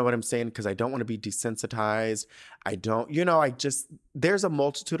 You know what I'm saying? Because I don't want to be desensitized. I don't, you know, there's a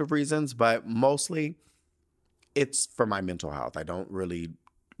multitude of reasons, but mostly it's for my mental health. I don't really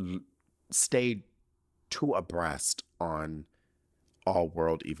stay too abreast on all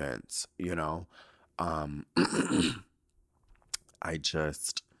world events, you know? I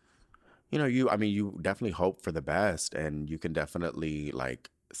just, you know, you definitely hope for the best and you can definitely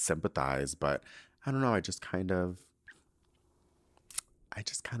like sympathize, but I don't know. I just kind of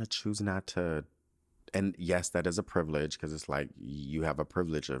choose not to. And yes, that is a privilege because it's like you have a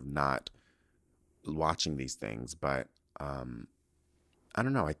privilege of not watching these things. But I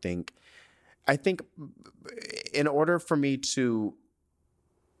don't know. I think in order for me to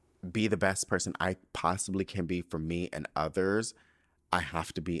be the best person I possibly can be for me and others, I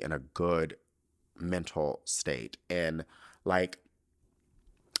have to be in a good mental state. And like,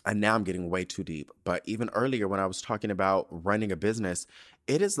 and now I'm getting way too deep. But even earlier when I was talking about running a business,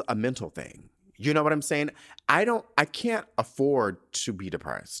 it is a mental thing. You know what I'm saying? I can't afford to be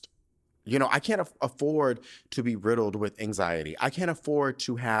depressed. You know, I can't afford to be riddled with anxiety. I can't afford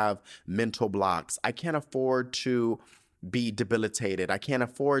to have mental blocks. I can't afford to be debilitated. I can't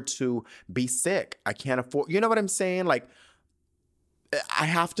afford to be sick. I can't afford, you know what I'm saying? Like, I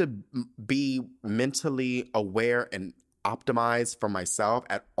have to be mentally aware and optimize for myself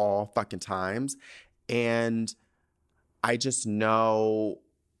at all fucking times. And I just know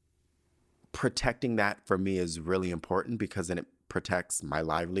protecting that for me is really important because then it protects my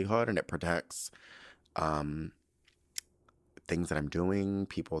livelihood and it protects things that I'm doing,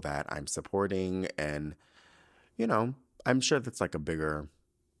 people that I'm supporting. And, you know, I'm sure that's like a bigger,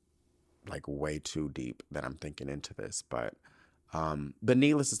 like way too deep that I'm thinking into this. But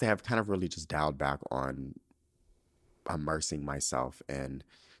needless to say, I've kind of really just dialed back on immersing myself in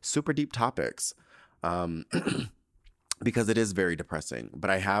super deep topics because it is very depressing.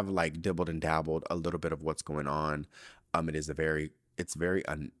 But I have like dibbled and dabbled a little bit of what's going on. It's very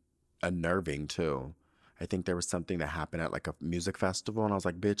unnerving too. I think there was something that happened at like a music festival and I was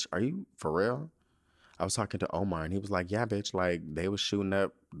like, bitch, are you for real? I was talking to Omar and he was like, yeah, bitch, like they was shooting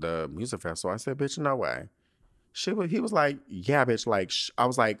up the music festival. I said, bitch, no way. He was like, yeah, bitch, like, I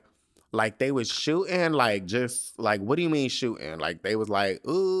was like, Like, they was shooting, like, just, like, what do you mean shooting? Like, they was like,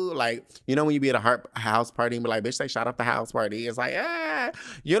 ooh, like, you know when you be at a house party and be like, bitch, they shot up the house party. It's like,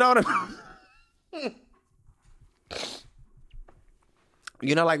 you know what I mean?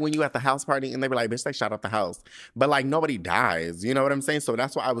 You know, like when you at the house party and they be like, bitch, they shot up the house. But, like, nobody dies. You know what I'm saying? So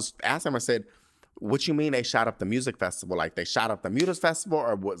that's why I was asking him. I said, what you mean they shot up the music festival? Like, they shot up the music festival,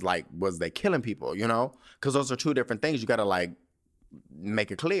 or was they killing people, you know? Because those are two different things. You got to, like,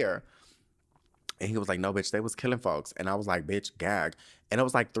 make it clear. And he was like, no, bitch, they was killing folks. And I was like, bitch, gag. And it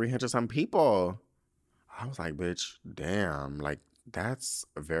was like 300-some people. I was like, bitch, damn. Like, that's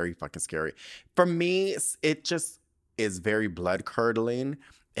very fucking scary. For me, it just is very blood-curdling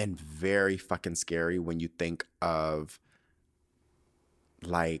and very fucking scary when you think of,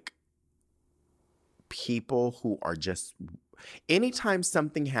 like, people who are just... Anytime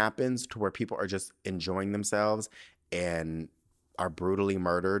something happens to where people are just enjoying themselves and are brutally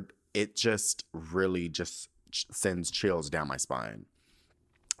murdered, it just really just sends chills down my spine.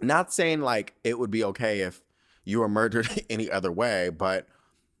 Not saying, like, it would be okay if you were murdered any other way, but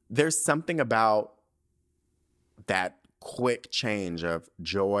there's something about that quick change of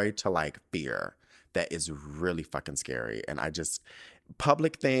joy to, like, fear that is really fucking scary. And I just...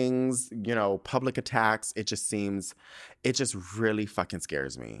 Public things, you know, public attacks, it just really fucking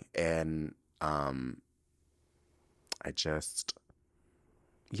scares me. And so I just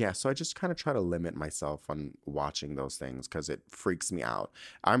kind of try to limit myself on watching those things because it freaks me out.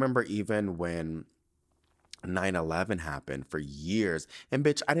 I remember even when 9/11 happened for years, and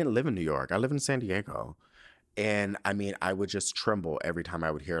bitch, I didn't live in New York. I live in San Diego. And I mean, I would just tremble every time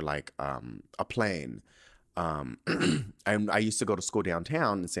I would hear like a plane. I used to go to school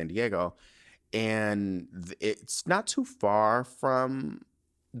downtown in San Diego, and it's not too far from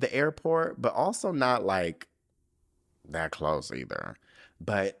the airport, but also not like that close either.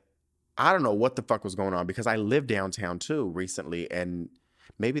 But I don't know what the fuck was going on because I lived downtown too recently, and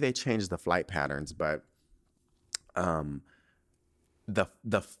maybe they changed the flight patterns, but the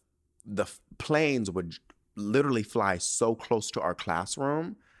planes would literally fly so close to our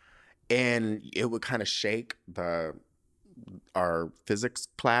classroom, and it would kind of shake our physics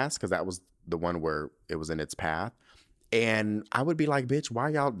class because that was the one where it was in its path. And I would be like, bitch, why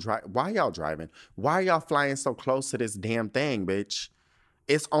y'all driving? Why are y'all flying so close to this damn thing, bitch?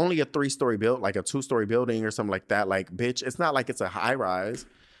 It's only a 3-story build, like a 2-story building or something like that. Like, bitch, it's not like it's a high rise.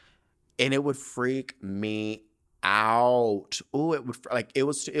 And it would freak me out. Ooh, it would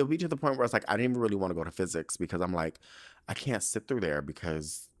be to the point where it's like I didn't even really want to go to physics because I'm like, I can't sit through there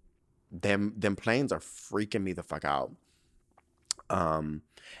because them planes are freaking me the fuck out. And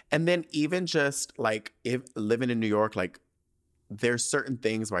then even just like if living in New York, like there's certain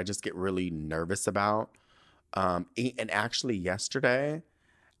things where I just get really nervous about. And actually yesterday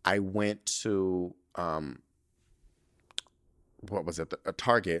I went to, what was it? A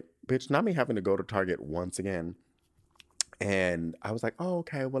Target, bitch, not me having to go to Target once again. And I was like, oh,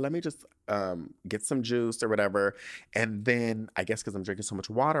 okay, well, let me just get some juice or whatever. And then I guess because I'm drinking so much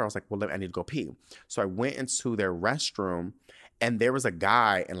water, I was like, well, I need to go pee. So I went into their restroom, and there was a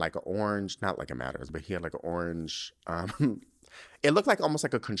guy in like an orange, not like it matters, but he had like an orange, it looked like almost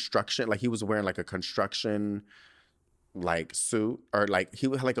like a construction, like he was wearing like a construction like suit, or like he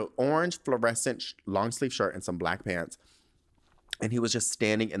had like an orange fluorescent long sleeve shirt and some black pants. And he was just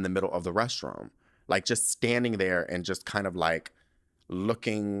standing in the middle of the restroom. Like just standing there and just kind of like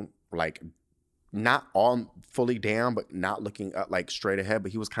looking like not all fully down, but not looking up like straight ahead.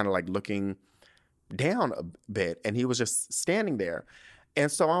 But he was kind of like looking down a bit, and he was just standing there.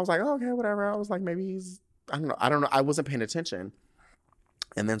 And so I was like, oh, okay, whatever. I was like, maybe he's, I don't know. I wasn't paying attention.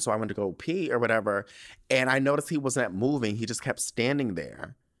 And then so I went to go pee or whatever. And I noticed he wasn't moving. He just kept standing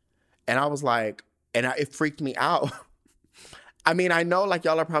there. And I was like, it freaked me out. I mean, I know, like,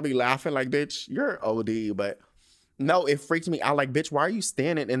 y'all are probably laughing, like, bitch, you're OD, but no, it freaked me out. Like, bitch, why are you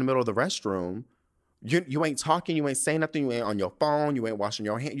standing in the middle of the restroom? You ain't talking, you ain't saying nothing, you ain't on your phone, you ain't washing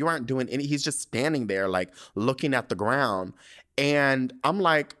your hands, you aren't doing any, he's just standing there, like, looking at the ground. And I'm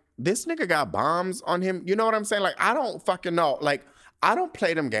like, this nigga got bombs on him. You know what I'm saying? Like, I don't fucking know. Like, I don't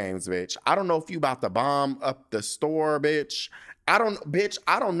play them games, bitch. I don't know if you about to bomb up the store, bitch. I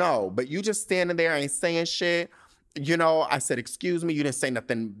don't know. But you just standing there, ain't saying shit. You know, I said, excuse me. You didn't say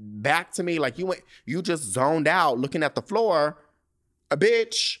nothing back to me. Like, you just zoned out looking at the floor. A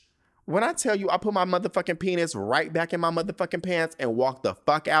bitch. When I tell you I put my motherfucking penis right back in my motherfucking pants and walked the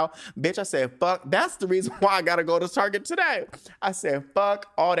fuck out, bitch, I said, fuck. That's the reason why I got to go to Target today. I said, fuck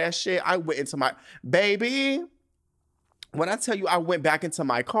all that shit. I went into my, baby, when I tell you I went back into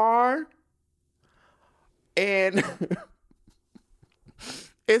my car and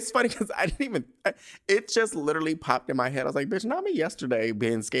It's funny because it just literally popped in my head. I was like, bitch, not me yesterday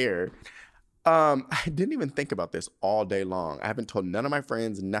being scared. I didn't even think about this all day long. I haven't told none of my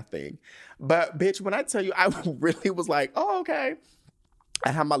friends, nothing. But bitch, when I tell you, I really was like, oh, okay.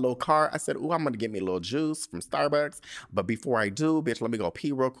 I have my little cart. I said, ooh, I'm going to get me a little juice from Starbucks. But before I do, bitch, let me go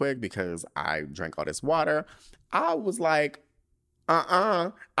pee real quick because I drank all this water. I was like,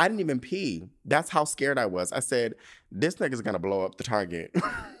 I didn't even pee. That's how scared I was. I said, this nigga's going to blow up the Target.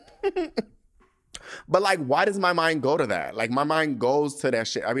 But like, why does my mind go to that? Like, my mind goes to that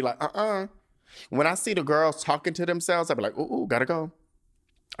shit. I'd be like, When I see the girls talking to themselves, I'd be like, ooh, gotta go.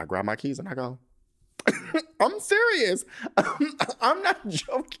 I grab my keys and I go. I'm serious. I'm not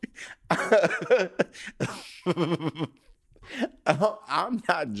joking. I'm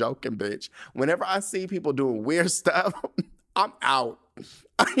not joking, bitch. Whenever I see people doing weird stuff, I'm out.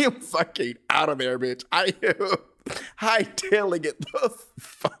 I am fucking out of there, bitch. I am hightailing it the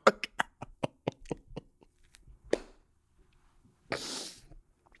fuck out.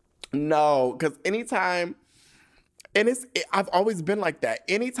 No, because anytime... And I've always been like that.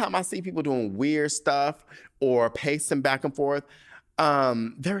 Anytime I see people doing weird stuff or pacing back and forth,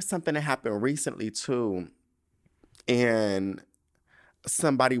 there was something that happened recently too, and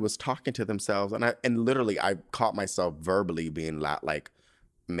somebody was talking to themselves, and literally I caught myself verbally being loud, like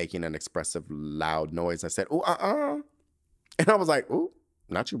making an expressive loud noise. I said, "Ooh, and I was like, "Ooh,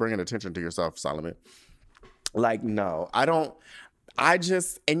 not you bringing attention to yourself, Solomon." Like, no, I don't.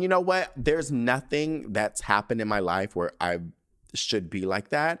 And you know what? There's nothing that's happened in my life where I should be like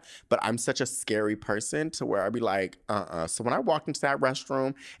that, but I'm such a scary person to where I'd be like, So when I walked into that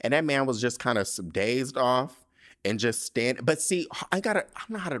restroom and that man was just kind of dazed off and just standing, but see, I don't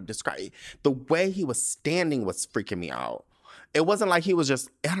know how to describe it. The way he was standing was freaking me out. It wasn't like he was just,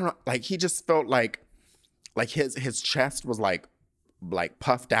 I don't know, like he just felt like his chest was like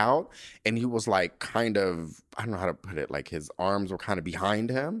puffed out, and he was like kind of, I don't know how to put it, like his arms were kind of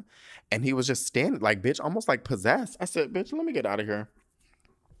behind him, and he was just standing like, bitch, almost like possessed. I said, bitch, let me get out of here.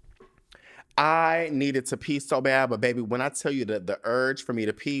 I needed to pee so bad, but baby, when I tell you that the urge for me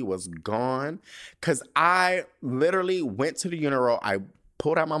to pee was gone, because I literally went to the urinal, I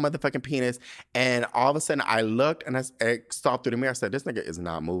pulled out my motherfucking penis, and all of a sudden I looked and I saw through the mirror. I said, this nigga is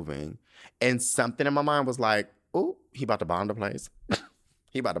not moving. And something in my mind was like, ooh, he about to bomb the place.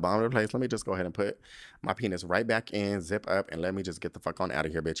 He about to bomb the place. Let me just go ahead and put my penis right back in, zip up, and let me just get the fuck on out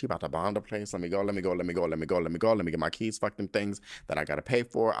of here, bitch. He about to bomb the place. Let me go. Let me get my keys, fuck them things that I gotta pay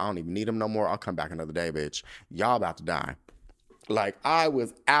for. I don't even need them no more. I'll come back another day, bitch. Y'all about to die. Like, I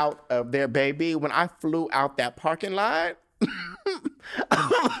was out of there, baby. When I flew out that parking lot,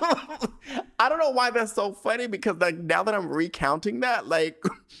 I don't know why that's so funny, because like now that I'm recounting that, like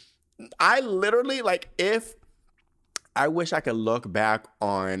I literally, like, if I wish I could look back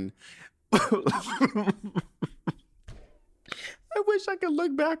on I wish I could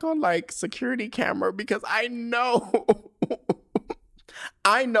look back on like security camera, because I know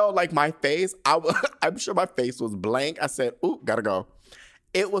like my face, I'm sure my face was blank. I said, ooh, gotta go.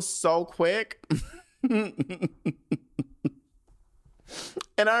 It was so quick.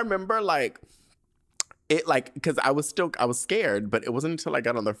 And I remember like it, like, because I was scared, but it wasn't until I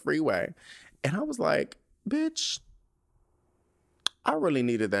got on the freeway and I was like, bitch, I really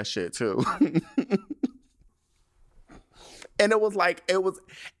needed that shit too. And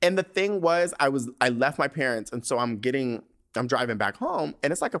and the thing was, I left my parents, and so I'm driving back home,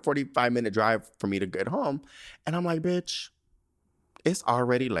 and it's like a 45-minute drive for me to get home. And I'm like, bitch, it's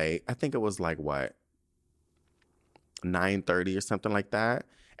already late. I think it was like, what, 9:30 or something like that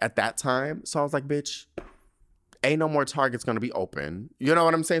at that time. So I was like, bitch, ain't no more Target's gonna be open. You know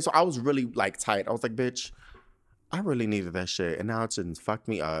what I'm saying? So I was really like tight. I was like, bitch, I really needed that shit, and now it just fucked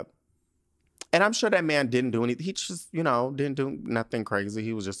me up. And I'm sure that man didn't do anything. He just, didn't do nothing crazy.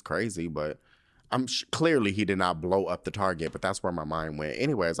 He was just crazy, but clearly he did not blow up the Target, but that's where my mind went.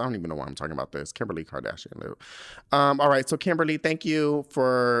 Anyways, I don't even know why I'm talking about this. Kimberly Kardashian. All right, so Kimberly, thank you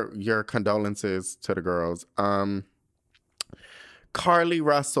for your condolences to the girls. Carly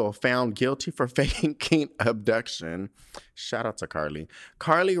Russell found guilty for faking abduction. Shout out to Carly.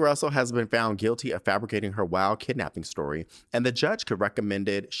 Carly Russell has been found guilty of fabricating her wild kidnapping story, and the judge could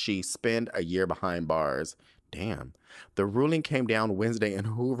recommended she spend a year behind bars. Damn. The ruling came down Wednesday in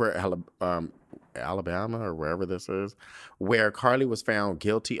Hoover, Alabama, or wherever this is, where Carly was found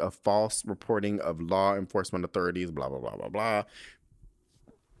guilty of false reporting of law enforcement authorities, blah, blah, blah, blah, blah.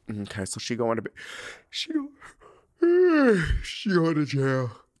 Okay, so she going to jail.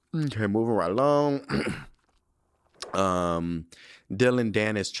 Okay, moving right along. Dylan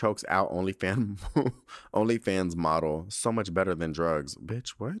Dennis chokes out OnlyFans model. So much better than drugs. Bitch,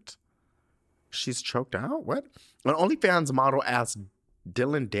 what? She's choked out? What? An OnlyFans model asked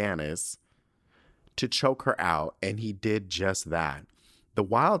Dylan Dennis to choke her out, and he did just that. The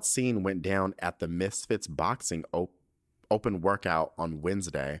wild scene went down at the Misfits boxing open workout on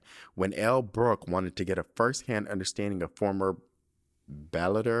Wednesday when Elle Brooke wanted to get a first-hand understanding of former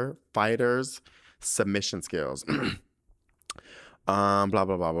Bellator fighters' submission skills. Blah, blah,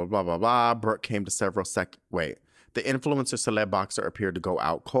 blah, blah, blah, blah, blah. Brooke came to several The influencer celeb boxer appeared to go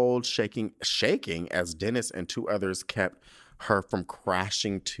out cold, shaking as Dennis and two others kept her from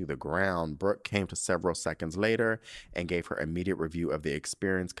crashing to the ground. Brooke came to several seconds later and gave her immediate review of the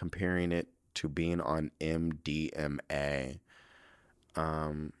experience, comparing it to being on MDMA.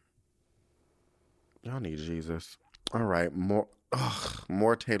 Y'all need Jesus. All right, more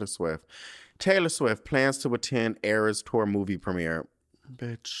Taylor Swift. Taylor Swift plans to attend Eras Tour movie premiere.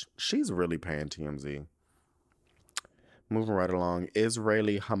 Bitch, she's really paying TMZ. Moving right along.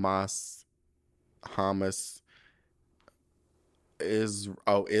 Israel Hamas attacks.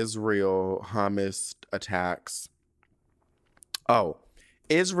 Israel Hamas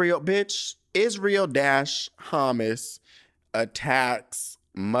attacks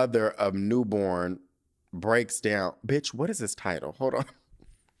mother of newborn, breaks down. Bitch, what is this title? Hold on.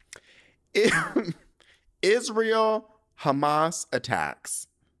 Israel Hamas attacks.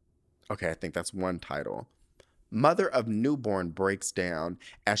 Okay, I think that's one title. Mother of newborn breaks down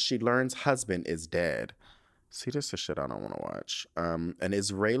as she learns husband is dead. See, this is shit I don't want to watch. An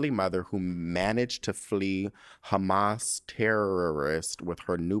Israeli mother who managed to flee Hamas terrorists with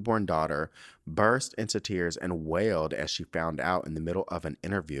her newborn daughter burst into tears and wailed as she found out in the middle of an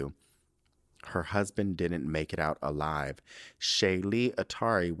interview her husband didn't make it out alive. Shaylee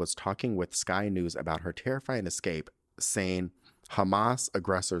Atari was talking with Sky News about her terrifying escape, saying Hamas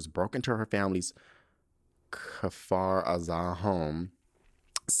aggressors broke into her family's Kfar Aza home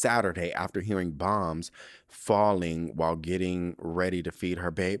Saturday after hearing bombs falling while getting ready to feed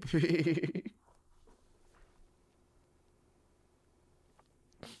her baby.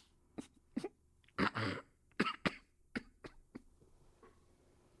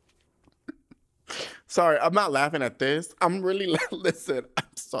 Sorry, I'm not laughing at this. I'm really, listen,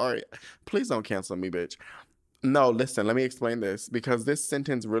 I'm sorry. Please don't cancel me, bitch. No, listen, let me explain this because this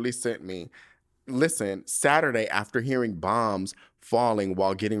sentence really sent me. Listen, Saturday after hearing bombs falling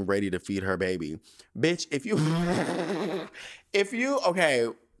while getting ready to feed her baby. Bitch, okay,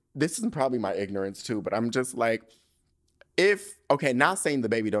 this is probably my ignorance too, but I'm just like, not saying the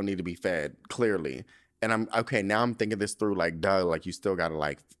baby don't need to be fed, clearly. And now I'm thinking this through like, duh, like you still gotta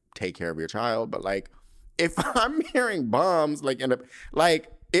like take care of your child. But like, if I'm hearing bombs, like,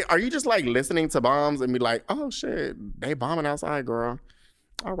 are you just like listening to bombs and be like, oh shit, they bombing outside, girl.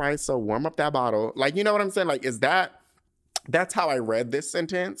 All right, so warm up that bottle. Like, you know what I'm saying? Like, that's how I read this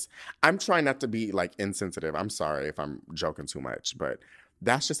sentence. I'm trying not to be like insensitive. I'm sorry if I'm joking too much, but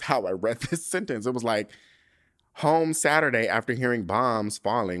that's just how I read this sentence. It was like, home Saturday after hearing bombs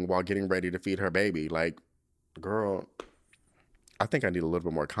falling while getting ready to feed her baby. Like, girl, I think I need a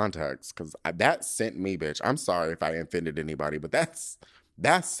little bit more context because that sent me, bitch. I'm sorry if I offended anybody, but that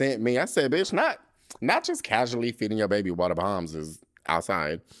sent me. I said, bitch, not just casually feeding your baby while the bombs is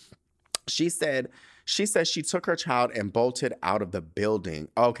outside. She said she took her child and bolted out of the building.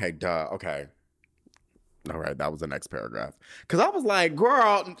 Okay, duh. Okay. All right, that was the next paragraph. Because I was like,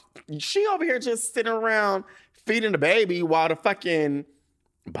 girl, she over here just sitting around feeding the baby while the fucking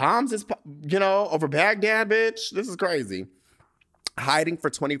bombs is, over Baghdad, bitch. This is crazy. Hiding for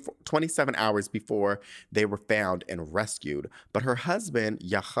 27 hours before they were found and rescued. But her husband,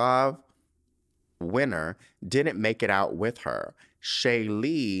 Yahav Winner, didn't make it out with her.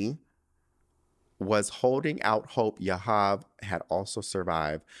 Shaylee was holding out hope Yahav had also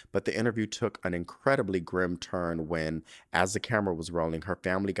survived, but the interview took an incredibly grim turn when, as the camera was rolling, her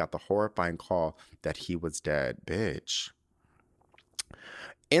family got the horrifying call that he was dead. Bitch.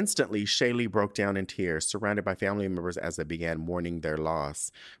 Instantly, Shaylee broke down in tears, surrounded by family members as they began mourning their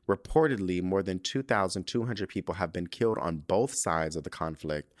loss. Reportedly, more than 2,200 people have been killed on both sides of the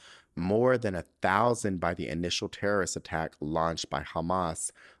conflict, more than 1,000 by the initial terrorist attack launched by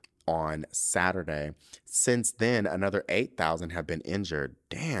Hamas on Saturday. Since then, another 8,000 have been injured.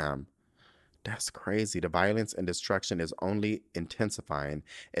 Damn. That's crazy. The violence and destruction is only intensifying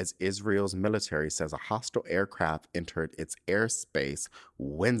as Israel's military says a hostile aircraft entered its airspace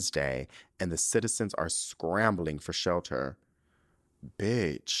Wednesday and the citizens are scrambling for shelter.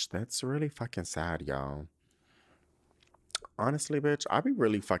 Bitch, that's really fucking sad, y'all. Honestly, bitch, I'd be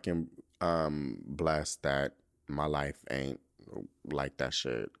really fucking blessed that my life ain't like that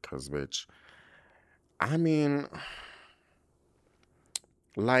shit. Because, bitch, I mean,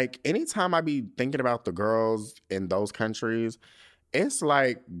 like, anytime I be thinking about the girls in those countries, it's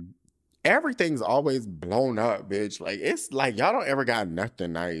like everything's always blown up, bitch. Like, it's like y'all don't ever got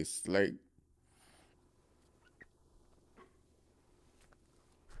nothing nice. Like,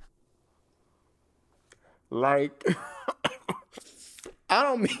 I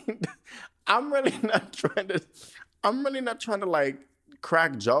don't mean, I'm really not trying to, I'm really not trying to like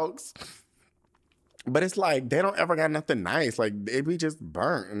crack jokes, but it's like they don't ever got nothing nice. Like, it be just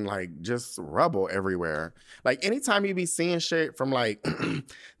burnt and like just rubble everywhere. Like, anytime you be seeing shit from like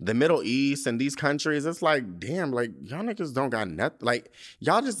the Middle East and these countries, it's like, damn, like y'all niggas don't got nothing. Like,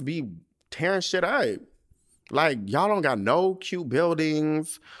 y'all just be tearing shit up. Like, y'all don't got no cute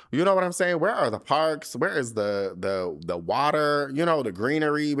buildings. You know what I'm saying? Where are the parks? Where is the water? You know, the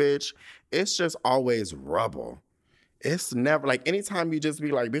greenery, bitch. It's just always rubble. It's never, like, anytime you just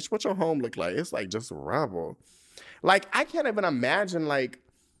be like, bitch, what your home look like? It's like just rubble. Like, I can't even imagine, like,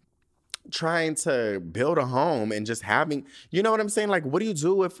 trying to build a home and just having, you know what I'm saying? Like, what do you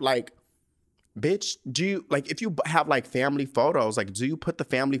do if, like, bitch, do you, like, if you have, like, family photos, like, do you put the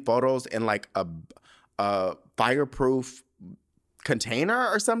family photos in, like, a fireproof container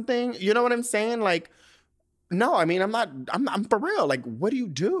or something? You know what I'm saying? Like, no, I mean, I'm for real. Like, what do you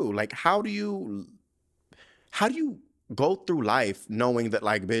do? Like, how do you go through life knowing that,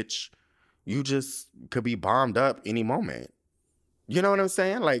 like, bitch, you just could be bombed up any moment? You know what I'm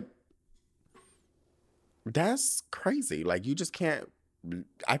saying? Like, that's crazy. Like, you just can't,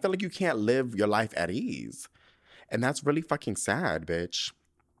 I feel like you can't live your life at ease. And that's really fucking sad, bitch.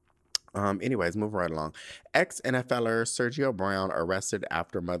 Anyways, moving right along. Ex-NFLer Sergio Brown arrested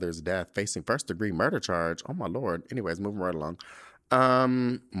after mother's death, facing first-degree murder charge. Oh, my Lord. Anyways, moving right along.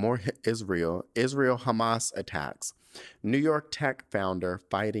 More Israel. Israel-Hamas attacks. New York tech founder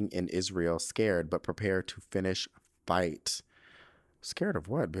fighting in Israel, scared but prepared to finish fight. Scared of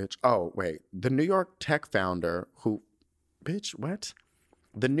what, bitch? Oh, wait. The New York tech founder who... Bitch, what?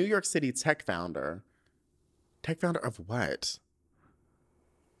 The New York City tech founder. Tech founder of what?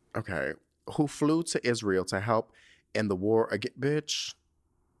 Okay. Who flew to Israel to help in the war against... Bitch.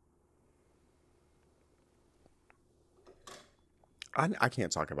 I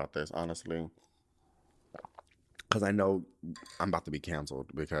can't talk about this, honestly. Because I know I'm about to be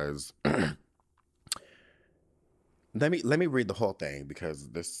canceled because... Let me read the whole thing because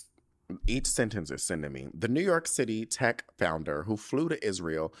each sentence is sending me. The New York City tech founder who flew to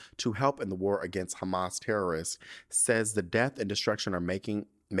Israel to help in the war against Hamas terrorists says the death and destruction are making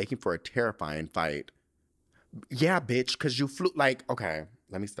for a terrifying fight. Yeah, bitch, because you flew, like, okay,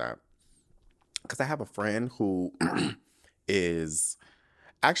 let me stop. Because I have a friend who is,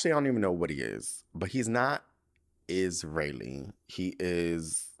 actually, I don't even know what he is, but he's not Israeli. He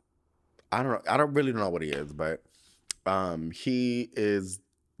is, I don't really know what he is, but he is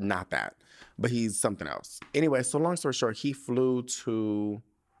not that, but he's something else. Anyway, so long story short, he flew to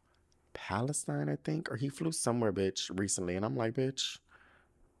Palestine, I think, or he flew somewhere, bitch, recently. And I'm like, bitch,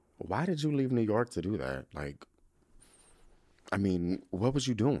 why did you leave New York to do that? Like, I mean, what was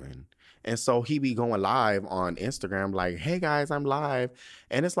you doing? And so he be going live on Instagram like, hey guys, I'm live.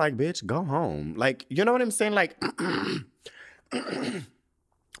 And it's like, bitch, go home. Like, you know what I'm saying? Like,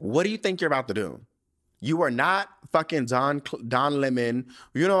 what do you think you're about to do? You are not fucking Don Lemon.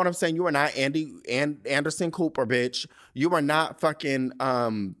 You know what I'm saying? You are not Anderson Cooper, bitch. You are not fucking,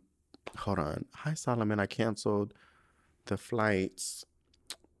 hold on. Hi, Solomon. I canceled the flights.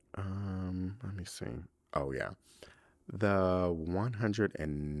 Let me see. Oh, yeah. The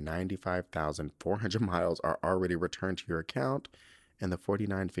 195,400 miles are already returned to your account, and the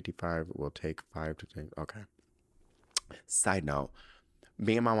 49.55 will take 5 to 10. Okay. Side note.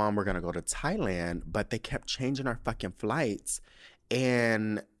 Me and my mom were going to go to Thailand, but they kept changing our fucking flights.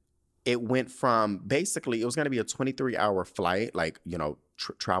 And it went from, basically, it was going to be a 23-hour flight, like, you know,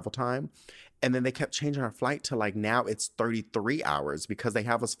 travel time. And then they kept changing our flight to, like, now it's 33 hours because they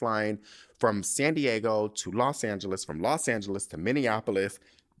have us flying from San Diego to Los Angeles, from Los Angeles to Minneapolis,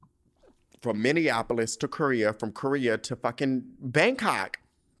 from Minneapolis to Korea, from Korea to fucking Bangkok.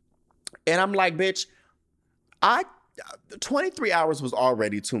 And I'm like, bitch, 23 hours was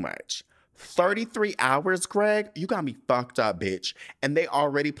already too much. 33 hours, Greg? You got me fucked up, bitch. And they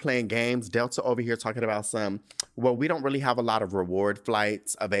already playing games. Delta over here talking about well, we don't really have a lot of reward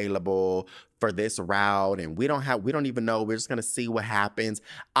flights available for this route. And we don't even know. We're just going to see what happens.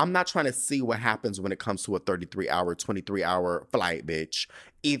 I'm not trying to see what happens when it comes to a 33-hour, 23-hour flight, bitch.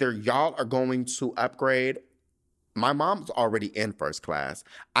 Either y'all are going to upgrade my mom's already in first class.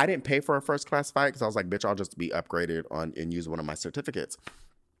 I didn't pay for a first class flight because I was like, bitch, I'll just be upgraded on and use one of my certificates.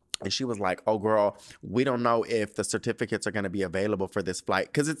 And she was like, oh, girl, we don't know if the certificates are going to be available for this flight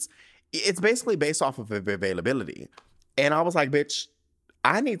because it's basically based off of availability. And I was like, bitch,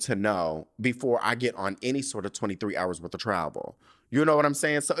 I need to know before I get on any sort of 23 hours worth of travel. You know what I'm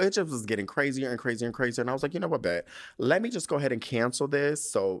saying? So it just was getting crazier and crazier and crazier. And I was like, you know what, bet? Let me just go ahead and cancel this.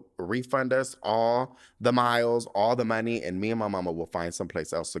 So refund us all the miles, all the money, and me and my mama will find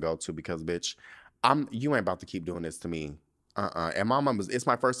someplace else to go to because, bitch, you ain't about to keep doing this to me. And my mom it's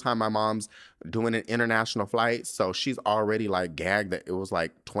my first time my mom's doing an international flight. So she's already like gagged that it was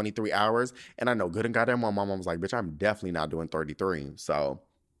like 23 hours. And I know good and goddamn my mom was like, bitch, I'm definitely not doing 33. So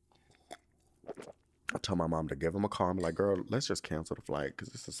I told my mom to give him a call. I'm like, girl, let's just cancel the flight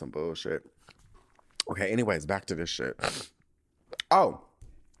because this is some bullshit. Okay, anyways, back to this shit. Oh,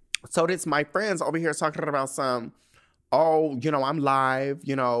 so this my friends over here talking about some, oh, I'm live,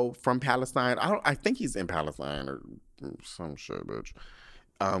 from Palestine. I think he's in Palestine or some shit, bitch.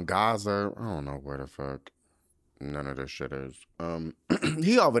 Gaza, I don't know where the fuck none of this shit is.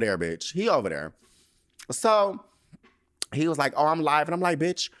 He over there, bitch. He over there. So he was like, oh, I'm live. And I'm like,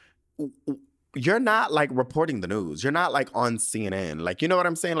 bitch, you're not like reporting the news. You're not like on CNN. Like, you know what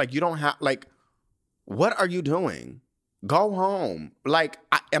I'm saying? Like, you don't have, like, what are you doing? Go home. Like,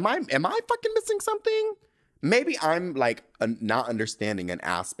 am I fucking missing something? Maybe I'm like not understanding an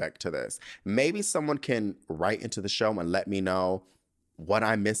aspect to this. Maybe someone can write into the show and let me know what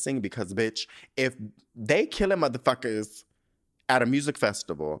I'm missing because, bitch, if they killing motherfuckers at a music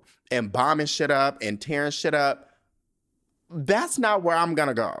festival and bombing shit up and tearing shit up, that's not where I'm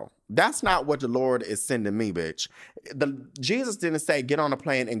gonna go. That's not what the Lord is sending me, bitch. Jesus didn't say get on a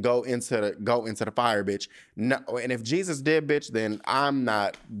plane and go into the fire, bitch. No, and if Jesus did, bitch, then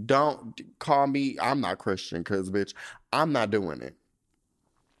don't call me, I'm not Christian, because, bitch, I'm not doing it.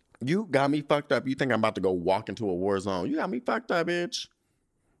 You got me fucked up. You think I'm about to go walk into a war zone. You got me fucked up, bitch.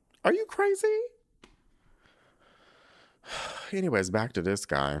 Are you crazy? Anyways, back to this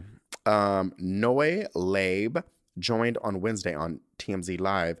guy. Noé Laib joined on Wednesday on TMZ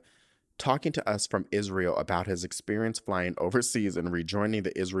Live, talking to us from Israel about his experience flying overseas and rejoining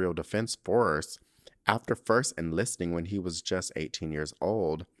the Israel Defense Force after first enlisting when he was just 18 years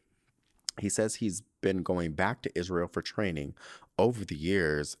old. He says he's been going back to Israel for training over the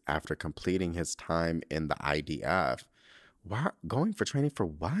years after completing his time in the IDF. Why going for training for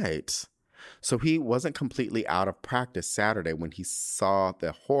what? So he wasn't completely out of practice Saturday when he saw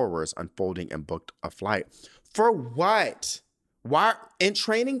the horrors unfolding and booked a flight. For what? Why? In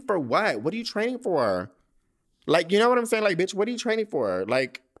training for what? What are you training for? Like, you know what I'm saying? Like, bitch, what are you training for?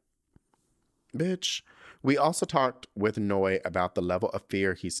 Like, bitch. We also talked with Noé about the level of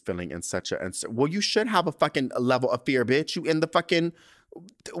fear he's feeling in such a... Well, you should have a fucking level of fear, bitch. You in the fucking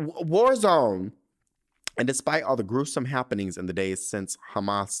war zone. And despite all the gruesome happenings in the days since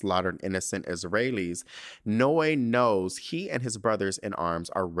Hamas slaughtered innocent Israelis, Noé knows he and his brothers in arms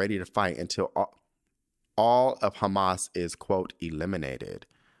are ready to fight until all of Hamas is, quote, eliminated.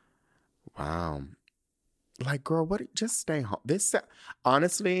 Wow. Like, girl, just stay home.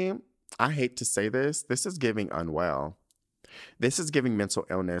 Honestly, I hate to say this. This is giving unwell. This is giving mental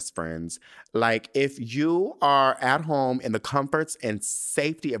illness, friends. Like, if you are at home in the comforts and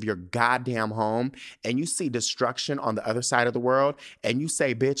safety of your goddamn home and you see destruction on the other side of the world and you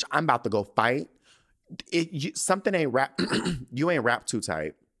say, bitch, I'm about to go fight, something ain't wrapped, you ain't wrapped too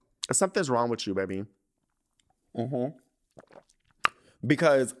tight. Something's wrong with you, baby. Mm-hmm.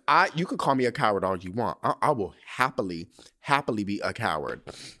 Because you could call me a coward all you want. I will happily be a coward.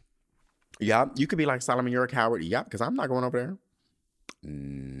 Yeah, you could be like, Solomon, you're a coward. Yeah, because I'm not going over there.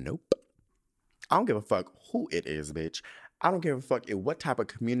 Nope. I don't give a fuck who it is, bitch. I don't give a fuck what type of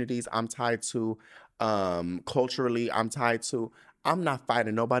communities I'm tied to, culturally I'm tied to. I'm not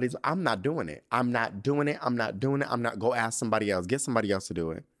fighting nobody's. I'm not doing it. I'm not doing it. I'm not doing it. I'm not. Go ask somebody else. Get somebody else to do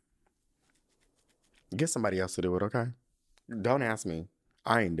it. Get somebody else to do it, okay? Don't ask me.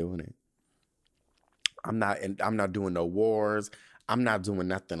 I ain't doing it. I'm not doing no wars. I'm not doing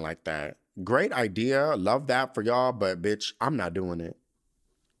nothing like that. Great idea. Love that for y'all, but bitch, I'm not doing it.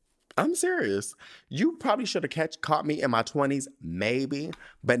 I'm serious. You probably should have caught me in my 20s, maybe,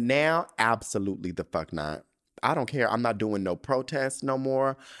 but now, absolutely the fuck not. I don't care. I'm not doing no protests no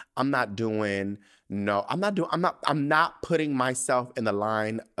more. I'm not putting myself in the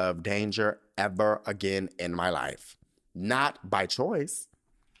line of danger ever again in my life. Not by choice.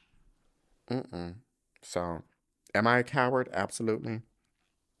 So, am I a coward? Absolutely.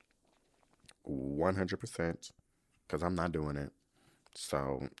 100%. Because I'm not doing it.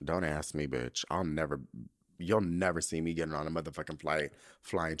 So, don't ask me, bitch. I'll never you'll never see me getting on a motherfucking flight,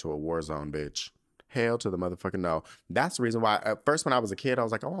 flying to a war zone, bitch. Hell to the motherfucking no. That's the reason why, at first when I was a kid, I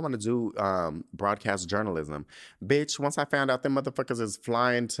was like, oh, I want to do broadcast journalism. Bitch, once I found out them motherfuckers is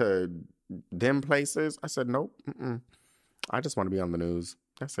flying to them places, I said, nope, I just want to be on the news.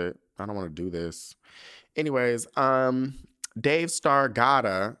 That's it. I don't want to do this. Anyways, Dave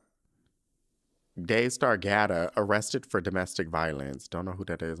Stargata arrested for domestic violence. Don't know who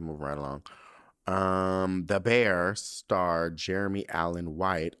that is. Moving right along. The Bear star Jeremy Allen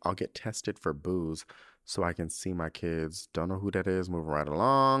White. I'll get tested for booze so I can see my kids. Don't know who that is. Moving right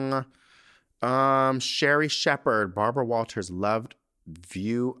along. Sherry Shepherd, Barbara Walters' loved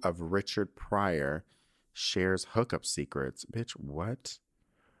view of Richard Pryor, shares hookup secrets. Bitch, what?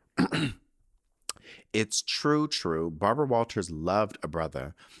 It's true. Barbara Walters loved a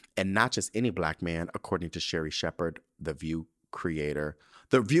brother, and not just any black man, according to Sherry Shepherd, the View creator.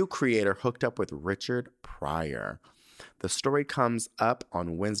 The View creator hooked up with Richard Pryor. The story comes up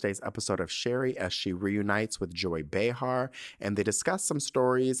on Wednesday's episode of Sherry as she reunites with Joy Behar, and they discuss some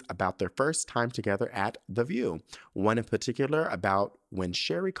stories about their first time together at The View. One in particular about when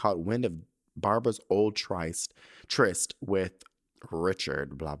Sherry caught wind of Barbara's old tryst with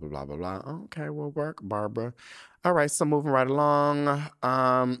Richard, blah, blah, blah, blah, blah. Okay, will work, Barbara. All right, so moving right along.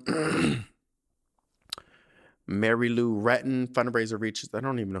 Mary Lou Retton fundraiser reaches. I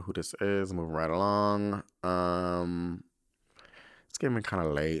don't even know who this is. Moving right along. It's getting kind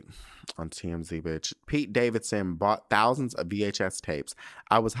of late on TMZ, bitch. Pete Davidson bought thousands of VHS tapes.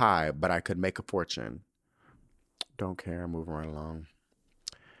 I was high, but I could make a fortune. Don't care. Moving right along.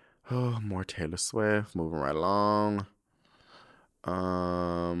 Oh, more Taylor Swift. Moving right along.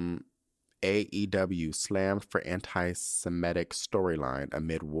 AEW slammed for anti-Semitic storyline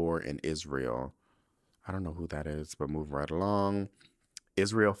amid war in Israel. I don't know who that is, but moving right along.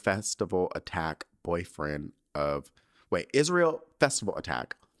 Israel festival attack. Boyfriend of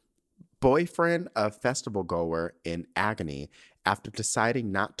festival goer in agony after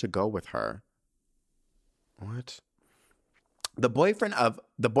deciding not to go with her. What? The boyfriend of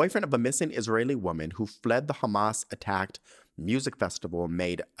a missing Israeli woman who fled the Hamas-attacked music festival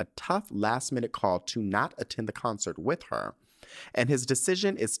made a tough last-minute call to not attend the concert with her, and his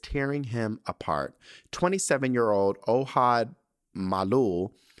decision is tearing him apart. 27-year-old Ohad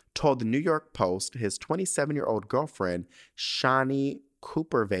Malul told the New York Post his 27-year-old girlfriend, Shani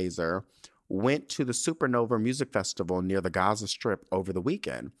Coopervaser, went to the Supernova Music Festival near the Gaza Strip over the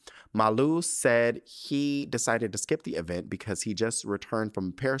weekend. Malou said he decided to skip the event because he just returned from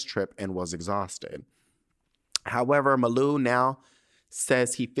a Paris trip and was exhausted. However, Malou now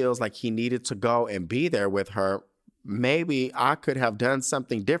says he feels like he needed to go and be there with her. Maybe I could have done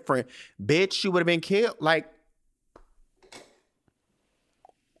something different. Bitch, you would have been killed. Like,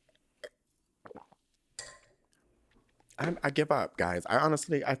 I give up, guys.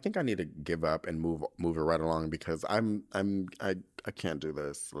 I think I need to give up and move it right along because I can't do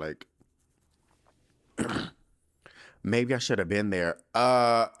this. Like, maybe I should have been there.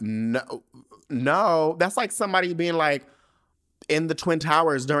 No, that's like somebody being like in the Twin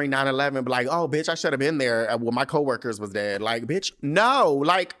Towers during 9/11, but like, oh, bitch, I should have been there when my coworkers was dead. Like, bitch, no,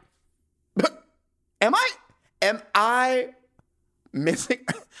 like, am I missing?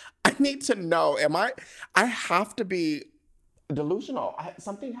 I need to know. I have to be delusional.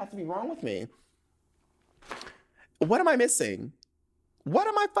 Something has to be wrong with me. What am I missing? What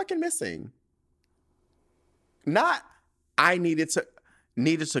am I fucking missing? Not I needed to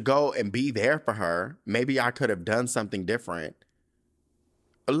go and be there for her. Maybe I could have done something different.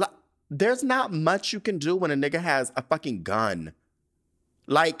 There's not much you can do when a nigga has a fucking gun.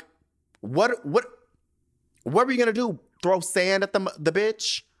 Like, what were you gonna do? Throw sand at the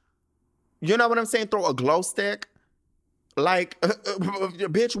bitch? You know what I'm saying? Throw a glow stick? Like,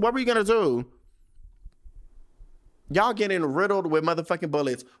 bitch, what were you gonna do? Y'all getting riddled with motherfucking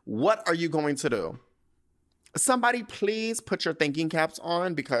bullets. What are you going to do? Somebody please put your thinking caps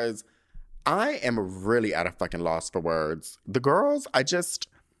on because I am really at a fucking loss for words. The girls, it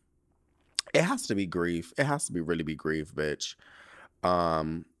has to be grief. It has to really be grief, bitch.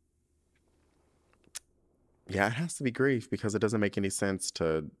 Yeah, it has to be grief because it doesn't make any sense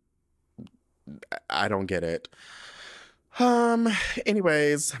I don't get it.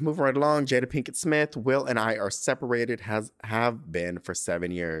 Anyways, moving right along. Jada Pinkett Smith, Will and I are separated, have been for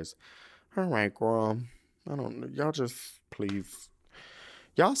 7 years. All right, girl. I don't know. Y'all just, please.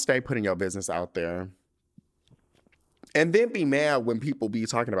 Y'all stay putting your business out there. And then be mad when people be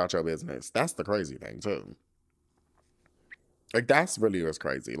talking about your business. That's the crazy thing, too. Like, that's really what's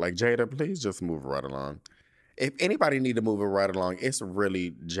crazy. Like, Jada, please just move right along. If anybody need to move it right along, it's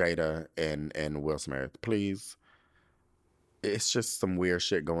really Jada and Will Smith. Please. It's just some weird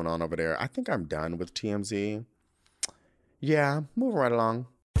shit going on over there. I think I'm done with TMZ. Yeah, moving right along.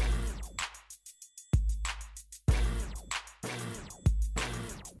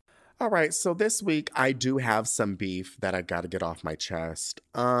 All right, so this week I do have some beef that I got to get off my chest.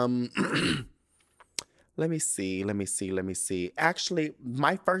 Let me see. Actually,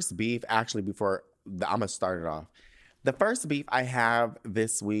 my first beef, before I'm going to start it off. The first beef I have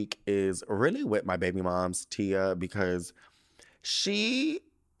this week is really with my baby mom's, Tia, because she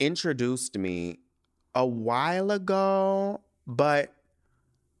introduced me a while ago, but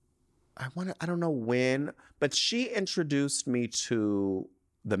I don't know when, but she introduced me to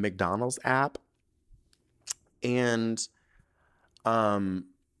the McDonald's app, and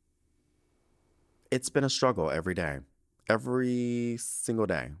it's been a struggle every single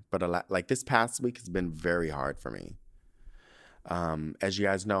day. But like this past week has been very hard for me. As you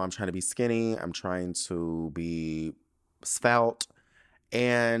guys know, I'm trying to be skinny. I'm trying to be svelte,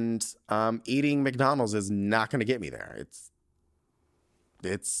 and eating McDonald's is not going to get me there.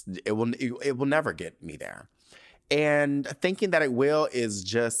 It will never get me there. And thinking that it will is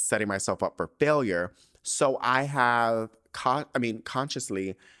just setting myself up for failure. So I have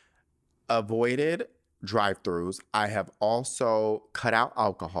consciously avoided drive-thrus. I have also cut out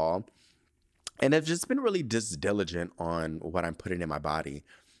alcohol, and I've just been really diligent on what I'm putting in my body.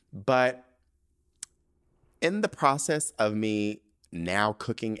 But in the process of me now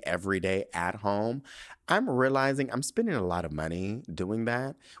cooking every day at home, I'm realizing I'm spending a lot of money doing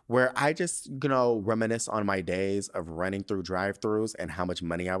that, where I just, reminisce on my days of running through drive-thrus and how much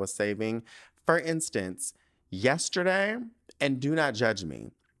money I was saving. For instance, yesterday, and do not judge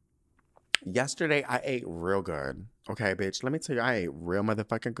me, yesterday I ate real good. Okay, bitch, let me tell you, I ate real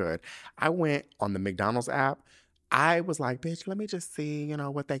motherfucking good. I went on the McDonald's app. I was like, bitch, let me just see,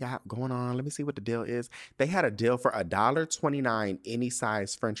 what they got going on. Let me see what the deal is. They had a deal for $1.29 any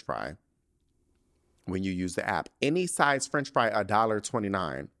size French fry when you use the app. Any size French fry,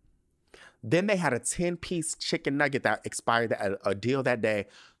 $1.29. Then they had a 10-piece chicken nugget that expired at a deal that day,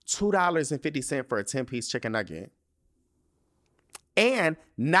 $2.50 for a 10-piece chicken nugget. And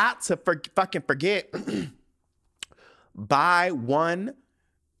not to fucking forget, buy one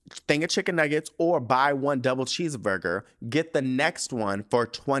thing of chicken nuggets or buy one double cheeseburger, get the next one for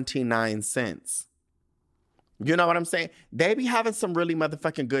 29 cents. You know what I'm saying? They be having some really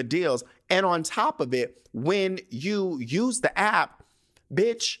motherfucking good deals. And on top of it, when you use the app,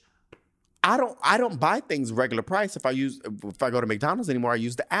 bitch, I don't buy things regular price if I go to McDonald's anymore. I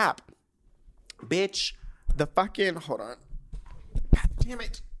use the app. Bitch, hold on. God damn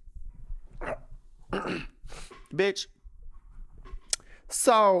it. Bitch.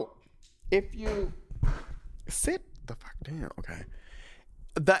 So, if you sit the fuck down, okay.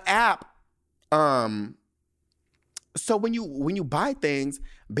 The app, so when you buy things,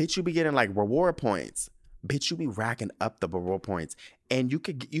 bitch, you be getting like reward points. Bitch, you be racking up the reward points. And you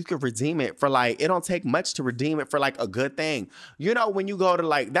could redeem it for like, it don't take much to redeem it for like a good thing. When you go to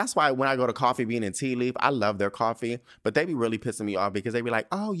like, that's why when I go to Coffee Bean and Tea Leaf, I love their coffee, but they be really pissing me off because they be like,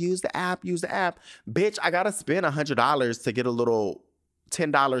 oh, use the app. Bitch, I gotta spend $100 to get a little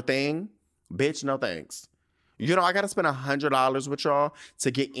 $10 thing. Bitch, no thanks. I gotta spend $100 with y'all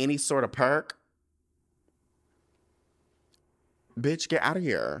to get any sort of perk. Bitch, get out of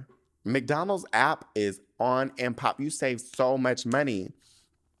here. McDonald's app is on and pop. You save so much money,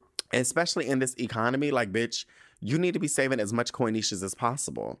 especially in this economy. Like, bitch, you need to be saving as much coinicious as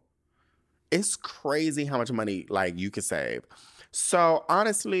possible. It's crazy how much money like you could save. So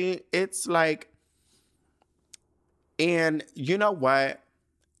honestly, it's like, and you know what?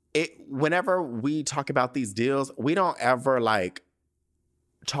 Whenever we talk about these deals, we don't ever like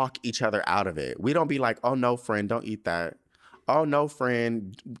talk each other out of it. We don't be like, oh no, friend, don't eat that. Oh no,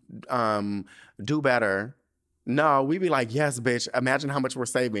 friend, do better. No, we be like, yes, bitch, imagine how much we're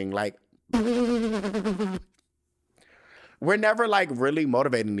saving. Like, we're never like really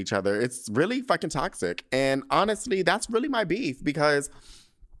motivating each other. It's really fucking toxic. And honestly, that's really my beef, because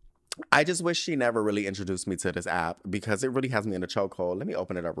I just wish she never really introduced me to this app, because it really has me in a chokehold. Let me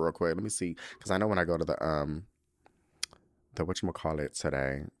open it up real quick. Let me see. Because I know when I go to the whatchamacallit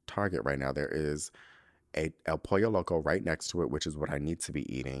today, Target right now, there is a El Pollo Loco right next to it, which is what I need to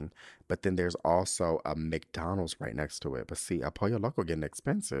be eating. But then there's also a McDonald's right next to it. But see, El Pollo Loco getting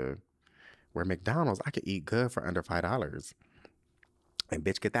expensive. Where McDonald's, I could eat good for under $5. And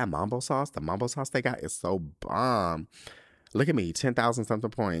bitch, get that mambo sauce. The mambo sauce they got is so bomb. Look at me, 10,000 something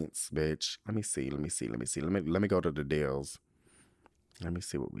points, bitch. Let me see. Let me go to the deals. Let me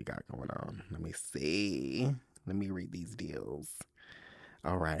see what we got going on. Let me see. Let me read these deals.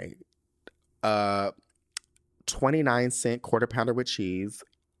 All right. 29-cent quarter pounder with cheese,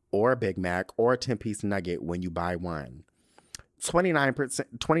 or a Big Mac, or a 10-piece nugget when you buy one.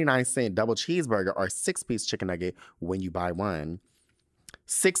 29-cent double cheeseburger or 6-piece chicken nugget when you buy one.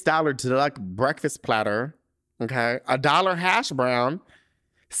 $6 deluxe breakfast platter. Okay. $1 hash brown.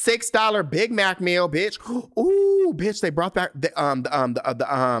 $6 Big Mac meal, bitch. Ooh, bitch, they brought back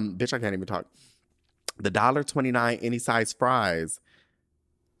bitch, I can't even talk. The $1.29 any size fries.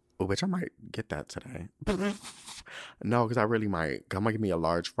 Oh, bitch, I might get that today. No, because I really might. I'm gonna give me a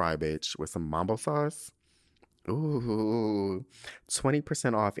large fry, bitch, with some mambo sauce. Ooh,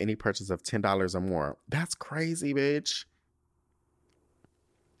 20% off any purchase of $10 or more. That's crazy, bitch.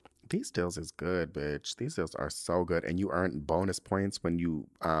 These deals is good, bitch. These deals are so good, and you earn bonus points when you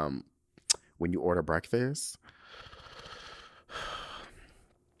order breakfast.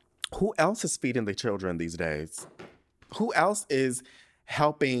 Who else is feeding the children these days? Who else is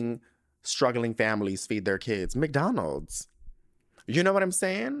helping struggling families feed their kids? McDonald's. You know what I'm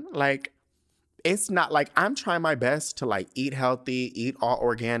saying? Like, it's not like I'm trying my best to like eat healthy, eat all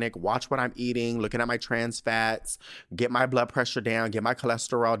organic, watch what I'm eating, looking at my trans fats, get my blood pressure down, get my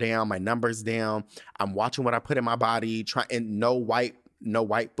cholesterol down, my numbers down. I'm watching what I put in my body, trying no white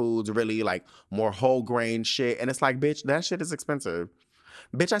foods, really, like more whole grain shit. And it's like, bitch, that shit is expensive.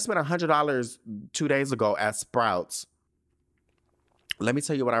 Bitch, I spent $100 2 days ago at Sprouts. Let me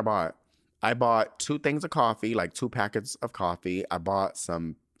tell you what I bought. I bought 2 things of coffee, like 2 packets of coffee. I bought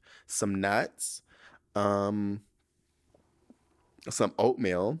some nuts, some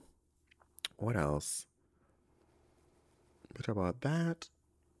oatmeal. What else? Bitch, I bought that.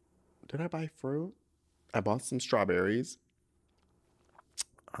 Did I buy fruit? I bought some strawberries.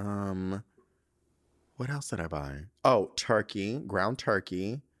 What else did I buy? Oh, turkey, ground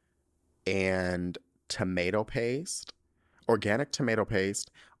turkey, and tomato paste, organic tomato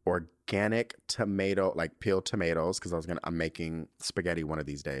paste, organic tomato, like peeled tomatoes, because I'm making spaghetti one of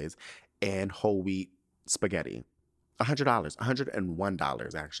these days, and whole wheat spaghetti. $100,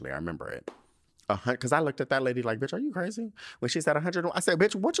 $101 actually. I remember it. Because I looked at that lady like, bitch, are you crazy? When she said 100, I said,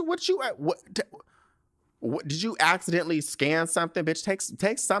 bitch, what did you accidentally scan something? Bitch,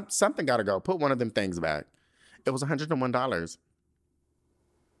 take something gotta go. Put one of them things back. It was $101.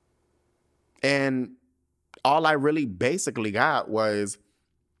 And all I really basically got was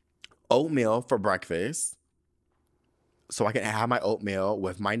oatmeal for breakfast. So I can have my oatmeal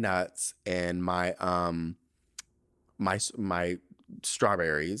with my nuts and my my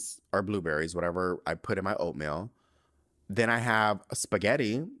strawberries or blueberries, whatever I put in my oatmeal. Then I have a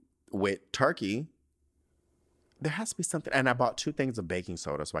spaghetti with turkey. There has to be something. And I bought 2 things of baking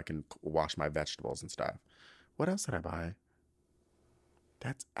soda so I can wash my vegetables and stuff. What else did I buy?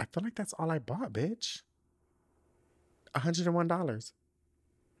 I feel like that's all I bought, bitch. $101.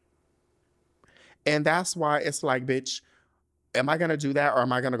 And that's why it's like, bitch, am I going to do that or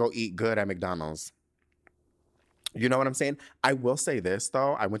am I going to go eat good at McDonald's? You know what I'm saying? I will say this,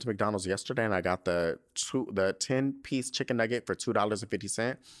 though. I went to McDonald's yesterday and I got the 10-piece chicken nugget for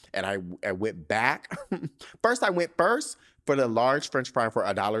 $2.50. And I went back. I went first for the large French fry for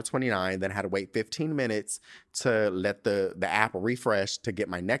 $1.29. Then I had to wait 15 minutes to let the app refresh to get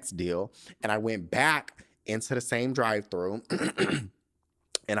my next deal. And I went back into the same drive-thru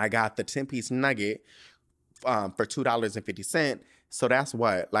and I got the 10-piece nugget for $2.50. So that's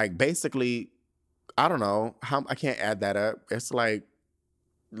what? Like, basically, I don't know how, I can't add that up. It's like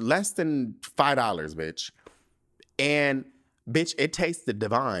less than $5, bitch. And bitch, it tasted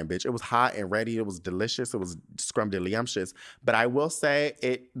divine, bitch. It was hot and ready. It was delicious. It was scrumdiddlyumptious. But I will say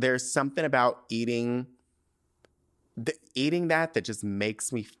there's something about eating that just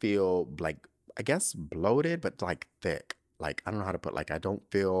makes me feel like, I guess bloated, but like thick. Like, I don't know how to put, like, I don't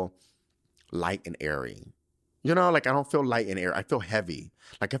feel light and airy. You know, like I don't feel light and airy. I feel heavy.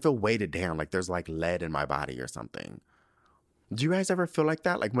 Like I feel weighted down. Like there's like lead in my body or something. Do you guys ever feel like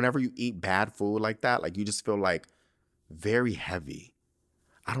that? Like whenever you eat bad food like that, like you just feel like very heavy.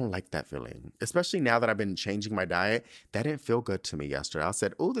 I don't like that feeling. Especially now that I've been changing my diet. That didn't feel good to me yesterday. I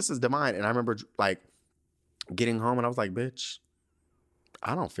said, oh, this is divine. And I remember like getting home and I was like, bitch,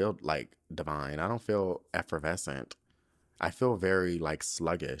 I don't feel like divine. I don't feel effervescent. I feel very like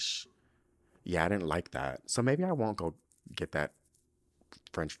sluggish. Yeah, I didn't like that. So maybe I won't go get that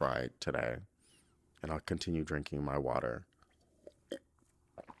French fry today. And I'll continue drinking my water.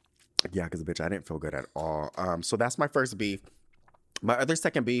 Yeah, because, bitch, I didn't feel good at all. So that's my first beef. My other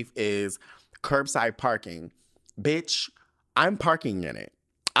second beef is curbside parking. Bitch, I'm parking in it.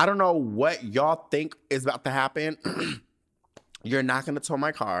 I don't know what y'all think is about to happen. You're not going to tow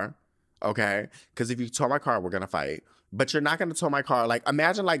my car. okay? Because if you tow my car, we're going to fight. But you're not going to tow my car. Like,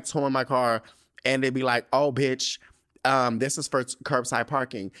 imagine, like, towing my car and they'd be like, oh, bitch, this is for curbside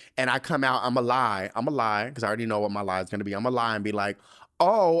parking. And I come out, I'm a lie, because I already know what my lie is going to be. I'm a lie and be like,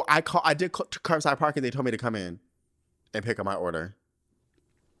 oh, I did curbside parking. They told me to come in and pick up my order.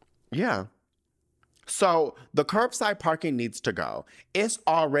 Yeah. So the curbside parking needs to go. It's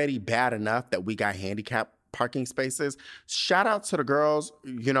already bad enough that we got handicapped parking spaces. Shout out to the girls.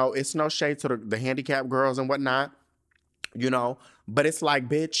 You know, it's no shade to the handicapped girls and whatnot, you know, but it's like,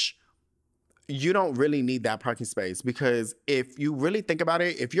 bitch, you don't really need that parking space, because if you really think about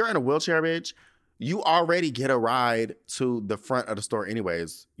it, if you're in a wheelchair, bitch, you already get a ride to the front of the store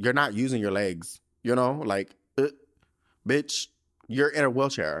anyways. You're not using your legs, you know, like, bitch, you're in a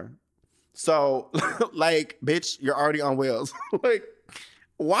wheelchair. So, like, bitch, you're already on wheels. Like,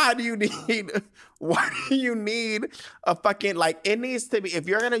 why do you need a fucking, like, it needs to be, if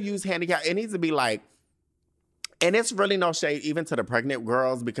you're going to use handicap, it needs to be like, and it's really no shade even to the pregnant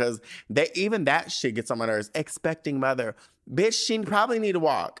girls, because even that shit gets on my nerves. Expecting mother. Bitch, she probably need to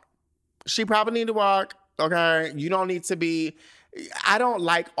walk. Okay? You don't need to be, I don't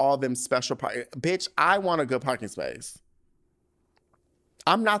like all them special bitch, I want a good parking space.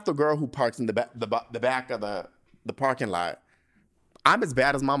 I'm not the girl who parks in the back of the parking lot. I'm as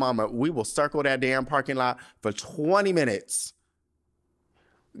bad as my mama. We will circle that damn parking lot for 20 minutes.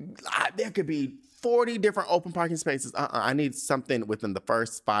 There could be 40 different open parking spaces. I need something within the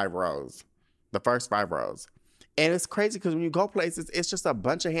first 5 rows. And it's crazy because when you go places, it's just a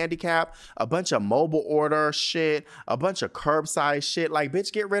bunch of handicap, a bunch of mobile order shit, a bunch of curbside shit. Like,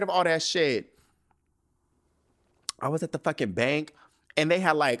 bitch, get rid of all that shit. I was at the fucking bank and they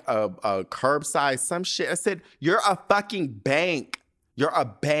had like a curbside, some shit. I said, you're a fucking bank. You're a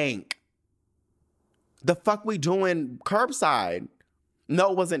bank. The fuck we doing curbside?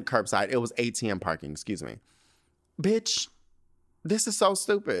 No, it wasn't curbside. It was ATM parking, excuse me. Bitch, this is so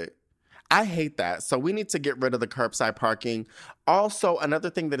stupid. I hate that. So we need to get rid of the curbside parking. Also, another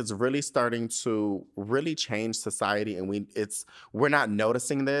thing that is really starting to really change society, and we're not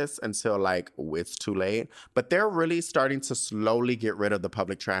noticing this until like it's too late, but they're really starting to slowly get rid of the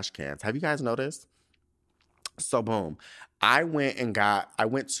public trash cans. Have you guys noticed? So boom. I went to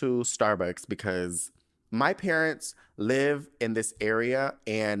Starbucks because my parents live in this area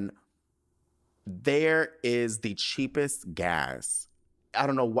and there is the cheapest gas. I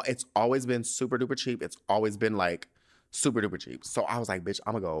don't know what, it's always been super duper cheap. It's always been like super duper cheap. So I was like, bitch,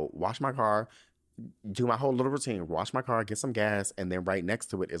 I'm gonna go wash my car, do my whole little routine, wash my car, get some gas, and then right next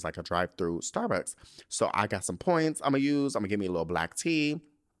to it is like a drive-through Starbucks. So I got some points I'm gonna give me a little black tea,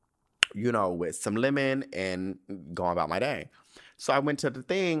 you know, with some lemon and go about my day. So I went to the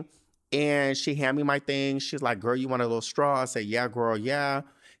thing and she handed me my thing. She's like, girl, you want a little straw? I said, yeah, girl, yeah.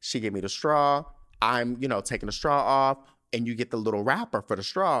 She gave me the straw. I'm, taking the straw off and you get the little wrapper for the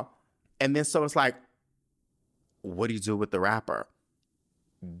straw. And then so it's like, what do you do with the wrapper?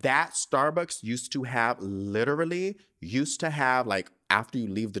 That Starbucks used to have like after you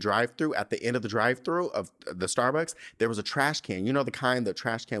leave the drive-thru, at the end of the drive-thru of the Starbucks, there was a trash can. You know the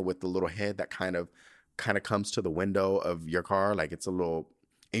trash can with the little head that kind of comes to the window of your car, like it's a little,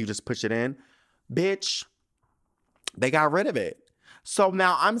 and you just push it in. Bitch, they got rid of it. So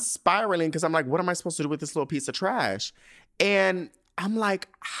now I'm spiraling because I'm like, what am I supposed to do with this little piece of trash? And I'm like,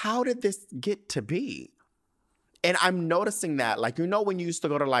 how did this get to be? And I'm noticing that, like, when you used to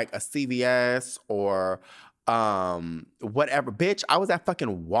go to like a CVS or whatever, bitch, I was at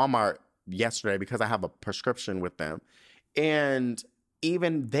fucking Walmart yesterday because I have a prescription with them. And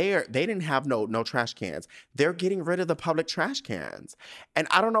even there, they didn't have no trash cans. They're getting rid of the public trash cans. And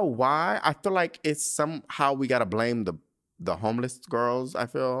I don't know why. I feel like it's somehow we got to blame the homeless girls, I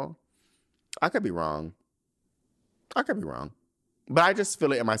feel. I could be wrong. But I just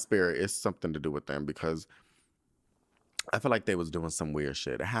feel it in my spirit. It's something to do with them because I feel like they was doing some weird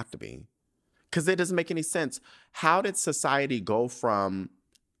shit. It had to be. Because it doesn't make any sense. How did society go from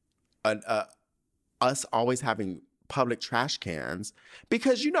us always having public trash cans?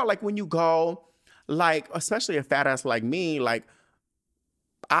 Because, like when you go, like, especially a fat ass like me, like,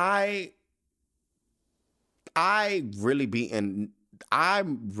 I'm really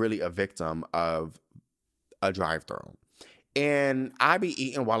a victim of a drive-thru. And I be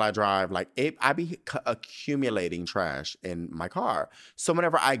eating while I drive. Like, I be accumulating trash in my car. So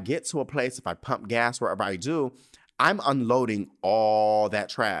whenever I get to a place, if I pump gas, wherever I do, I'm unloading all that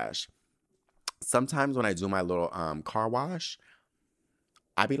trash. Sometimes when I do my little car wash,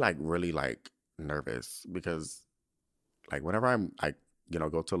 I be like really like nervous because like whenever I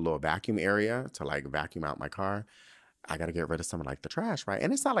go to a little vacuum area to like vacuum out my car, I got to get rid of some of like the trash, right?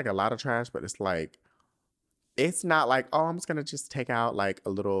 And it's not like a lot of trash, but it's not like, oh, I'm just going to just take out like a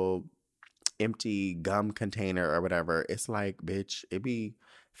little empty gum container or whatever. It's like, bitch, it be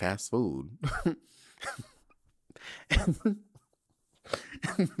fast food.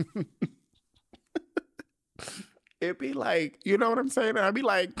 It'd be like, you know what I'm saying? I'd be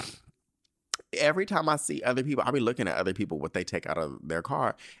like, every time I see other people, I'll be looking at other people, what they take out of their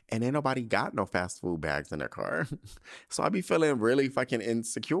car, and ain't nobody got no fast food bags in their car. So I be feeling really fucking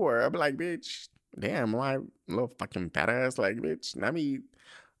insecure. I be like, bitch, damn, my little fucking fat ass, like, bitch, let me,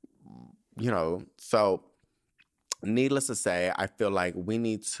 So needless to say, I feel like we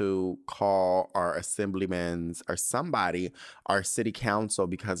need to call our assemblymen or somebody, our city council,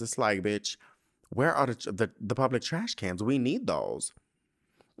 because it's like, bitch, where are the public trash cans? We need those.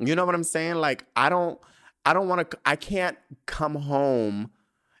 You know what I'm saying? Like, I don't want to, I can't come home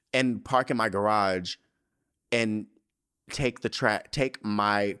and park in my garage and take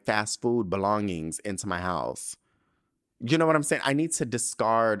my fast food belongings into my house. You know what I'm saying? I need to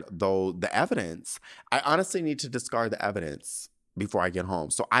discard the evidence. I honestly need to discard the evidence before I get home.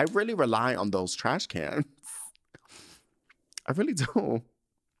 So I really rely on those trash cans. I really do.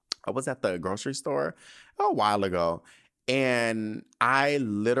 I was at the grocery store a while ago, and I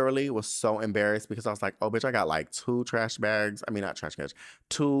literally was so embarrassed because I was like, oh, bitch, I got like two fast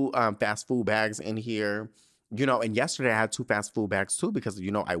food bags in here. And yesterday I had two fast food bags too because,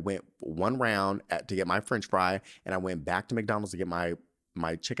 I went one round to get my French fry, and I went back to McDonald's to get my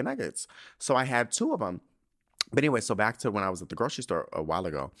chicken nuggets. So I had two of them. But anyway, so back to when I was at the grocery store a while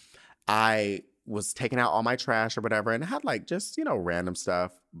ago, I was taking out all my trash or whatever, and I had like just, random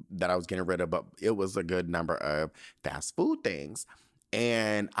stuff that I was getting rid of, but it was a good number of fast food things.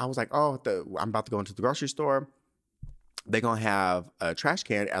 And I was like, oh, I'm about to go into the grocery store. They're going to have a trash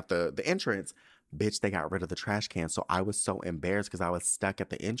can at the entrance. Bitch, they got rid of the trash can. So I was so embarrassed because I was stuck at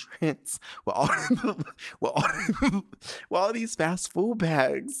the entrance with all these fast food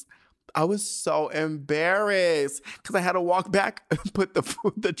bags. I was so embarrassed because I had to walk back and put the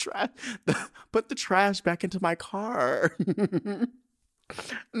trash back into my car.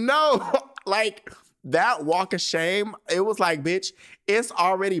 No, like that walk of shame. It was like, bitch, it's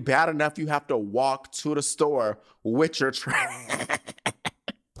already bad enough you have to walk to the store with your trash.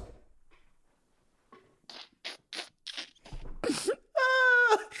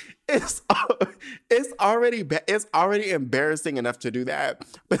 It's already embarrassing enough to do that,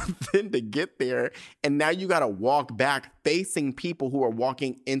 but then to get there and now you gotta walk back facing people who are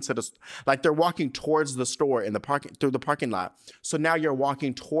walking they're walking towards the store through the parking lot. So now you're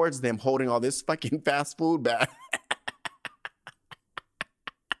walking towards them holding all this fucking fast food bag.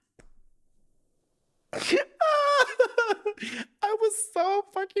 I was so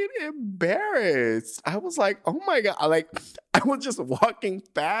fucking embarrassed. I was like, oh my God. I was just walking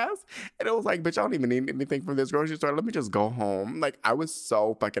fast and it was like, bitch, I don't even need anything from this grocery store. Let me just go home. Like, I was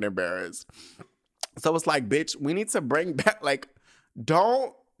so fucking embarrassed. So it's like, bitch, we need to bring back,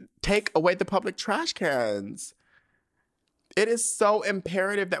 don't take away the public trash cans. It is so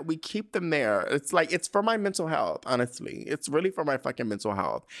imperative that we keep them there. It's like, it's for my mental health, honestly. It's really for my fucking mental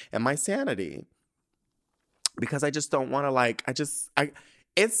health and my sanity. Because I just don't want to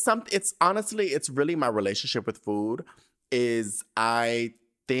it's honestly, it's really my relationship with food is I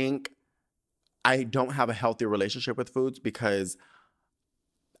think I don't have a healthy relationship with foods because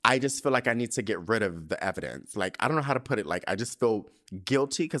I just feel like I need to get rid of the evidence. Like, I don't know how to put it. Like, I just feel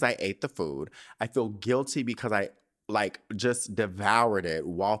guilty because I ate the food. I feel guilty because I just devoured it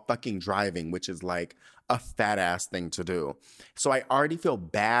while fucking driving, which is like a fat ass thing to do. So I already feel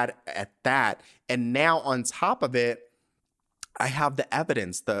bad at that. And now on top of it, I have the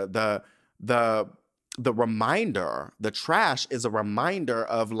evidence, the reminder. The trash is a reminder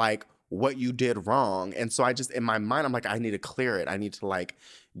of what you did wrong. And so I just, in my mind, I'm like, I need to clear it. I need to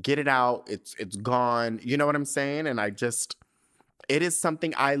get it out. It's gone. You know what I'm saying? And it is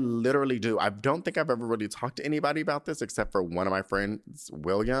something I literally do. I don't think I've ever really talked to anybody about this except for one of my friends,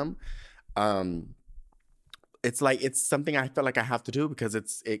 William. It's something I feel like I have to do because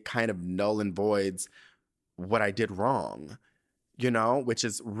it kind of null and voids what I did wrong, which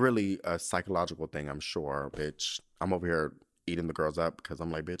is really a psychological thing, I'm sure, bitch. I'm over here eating the girls up because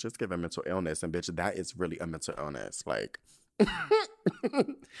I'm like, bitch, it's giving mental illness. And bitch, that is really a mental illness.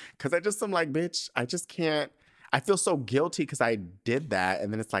 Because I'm like, bitch, I just can't. I feel so guilty because I did that.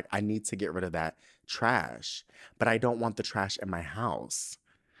 And then it's like, I need to get rid of that trash. But I don't want the trash in my house.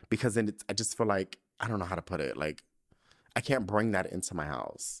 Because then I just feel like, I don't know how to put it. I can't bring that into my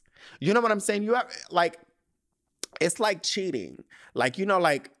house. You know what I'm saying? You have, it's like cheating.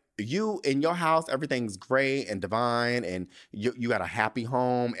 you in your house, everything's great and divine, and you got a happy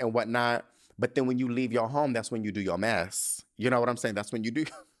home and whatnot. But then when you leave your home, that's when you do your mess. You know what I'm saying? That's when you do.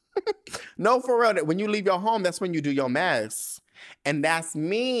 No, for real. When you leave your home, that's when you do your mess. And that's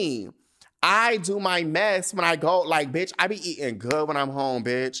me. I do my mess when I go, like, bitch, I be eating good when I'm home,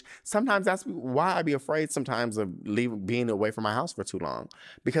 bitch. Sometimes that's why I be afraid sometimes of being away from my house for too long.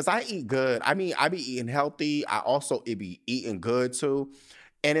 Because I eat good. I mean, I be eating healthy. I also be eating good too.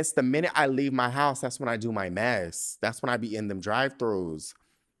 And it's the minute I leave my house, that's when I do my mess. That's when I be in them drive-thrus.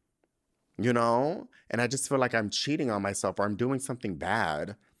 You know? And I just feel like I'm cheating on myself or I'm doing something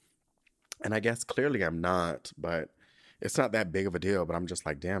bad. And I guess clearly I'm not, but it's not that big of a deal. But I'm just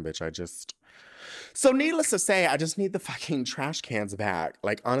like, damn, bitch, So needless to say, I just need the fucking trash cans back.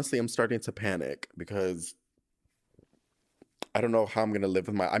 Like, honestly, I'm starting to panic because I don't know how I'm going to live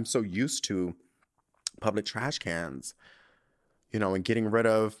with I'm so used to public trash cans, you know, and getting rid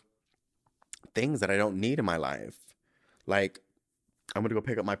of things that I don't need in my life. Like, I'm going to go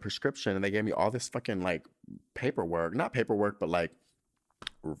pick up my prescription and they gave me all this fucking, like, paperwork. Not paperwork, but, like,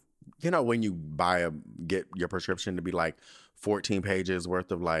 you know, when you get your prescription to be, like, 14 pages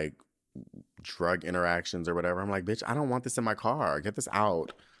worth of, like, drug interactions or whatever. I'm like, bitch, I don't want this in my car. Get this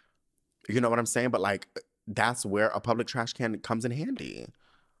out. You know what I'm saying? But, like, that's where a public trash can comes in handy.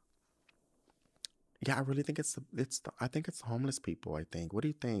 Yeah, I really think I think it's homeless people, I think. What do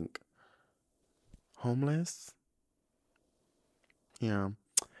you think? Homeless? Yeah.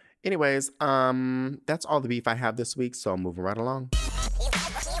 Anyways, that's all the beef I have this week, so I'm moving right along.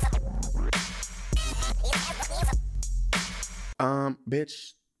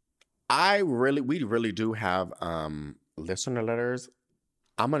 Bitch, we really do have listener letters.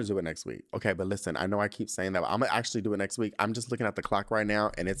 I'm gonna do it next week. Okay, but listen, I know I keep saying that, but I'm gonna actually do it next week. I'm just looking at the clock right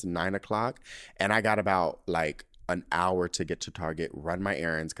now and it's 9:00 and I got about like an hour to get to Target, run my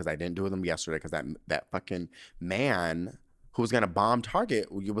errands because I didn't do them yesterday because that fucking man who was gonna bomb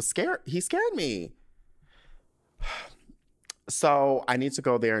Target was scared. He scared me. So I need to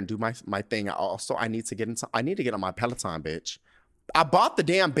go there and do my thing. I need to get on my Peloton, bitch. I bought the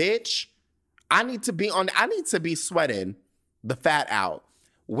damn bitch. I need to be sweating the fat out.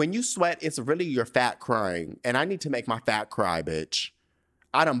 When you sweat, it's really your fat crying. And I need to make my fat cry, bitch.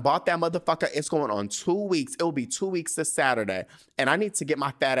 I done bought that motherfucker. It's going on 2 weeks. It will be 2 weeks this Saturday. And I need to get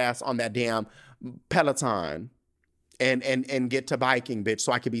my fat ass on that damn Peloton and get to biking, bitch,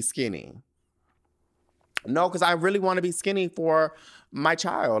 so I can be skinny. No, because I really want to be skinny for my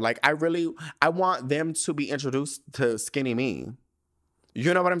child. Like, I want them to be introduced to skinny me.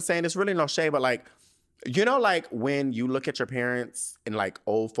 You know what I'm saying? It's really no shade, but like, you know, like when you look at your parents in like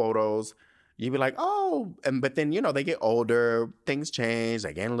old photos, you be like, oh, but then, you know, they get older, things change,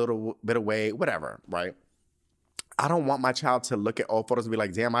 they gain a little bit of weight, whatever, right? I don't want my child to look at old photos and be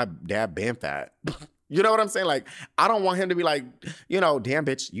like, damn, my dad been fat. You know what I'm saying? Like, I don't want him to be like, you know, damn,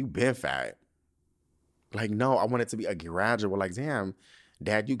 bitch, you been fat. Like, no, I want it to be a gradual, like, damn,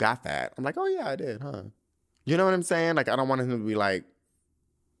 dad, you got fat. I'm like, oh yeah, I did, huh? You know what I'm saying? Like, I don't want him to be like,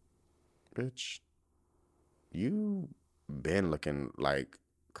 bitch, you been looking like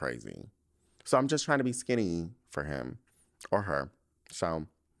crazy. So I'm just trying to be skinny for him or her. So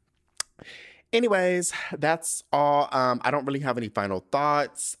anyways, that's all. I don't really have any final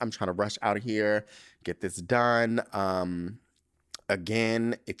thoughts. I'm trying to rush out of here, get this done.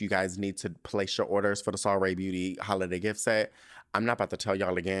 Again, if you guys need to place your orders for the Saw Ray Beauty holiday gift set, I'm not about to tell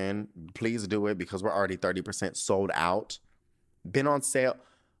y'all again. Please do it because we're already 30% sold out. Been on sale.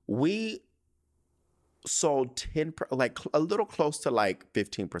 We sold 10, like a little close to like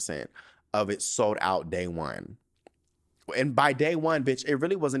 15% of it sold out day one. And by day one, bitch, it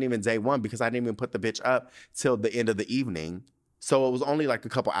really wasn't even day one because I didn't even put the bitch up till the end of the evening. So it was only like a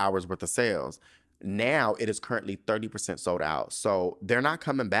couple hours worth of sales. Now it is currently 30% sold out. So they're not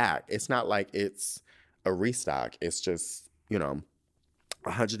coming back. It's not like it's a restock. It's just, you know,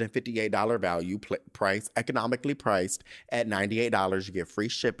 $158 value price, economically priced at $98. You get free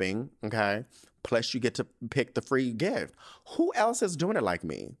shipping, okay? Plus you get to pick the free gift. Who else is doing it like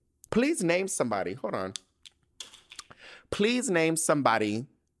me? Please name somebody. Hold on. Please name somebody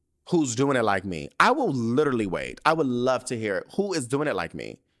who's doing it like me. I will literally wait. I would love to hear it. Who is doing it like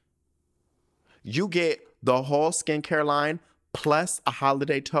me? You get the whole skincare line plus a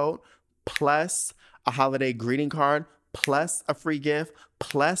holiday tote plus a holiday greeting card plus a free gift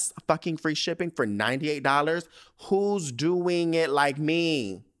plus fucking free shipping for $98. Who's doing it like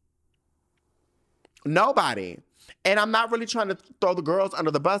me? Nobody. And I'm not really trying to throw the girls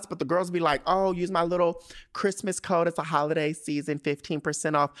under the bus, but the girls be like, oh, use my little Christmas code. It's a holiday season,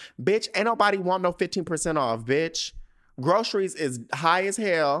 15% off. Bitch, ain't nobody want no 15% off, bitch. Groceries is high as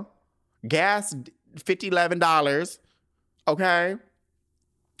hell. Gas, $11. Okay?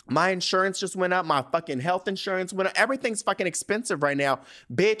 My insurance just went up. My fucking health insurance went up. Everything's fucking expensive right now.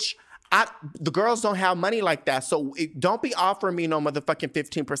 Bitch, the girls don't have money like that. So don't be offering me no motherfucking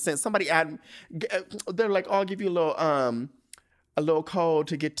 15%. Somebody they're like, oh, I'll give you a little code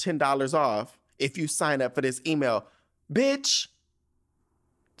to get $10 off if you sign up for this email. Bitch.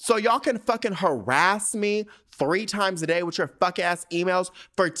 So y'all can fucking harass me 3 times a day with your fuck ass emails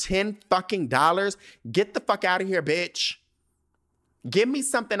for $10 fucking dollars. Get the fuck out of here, bitch. Give me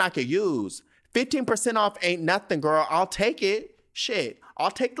something I could use. 15% off ain't nothing, girl. I'll take it. Shit.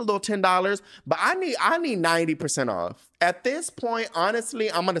 I'll take the little $10, but I need 90% off. At this point,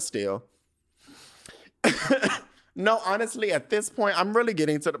 honestly, I'm gonna steal. No, honestly, at this point, I'm really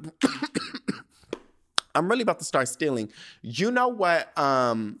getting to the I'm really about to start stealing. You know what?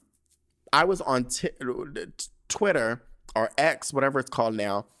 I was on Twitter or X, whatever it's called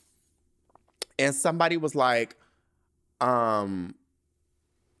now, and somebody was like,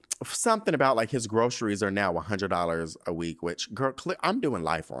 something about like his groceries are now $100 a week, which, girl, I'm doing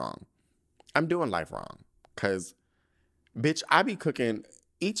life wrong. I'm doing life wrong. Because, bitch, I be cooking,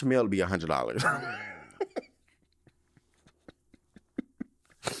 each meal be $100.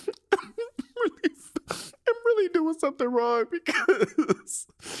 I'm really doing something wrong because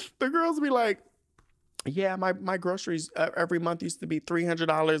the girls be like, yeah, my groceries every month used to be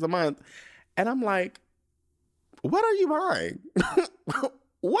 $300 a month. And I'm like, what are you buying?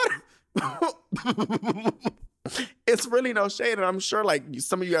 What? It's really no shade. And I'm sure like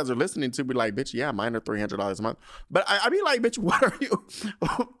some of you guys are listening to be like, bitch, yeah, mine are $300 a month. But I be like, bitch, what are you?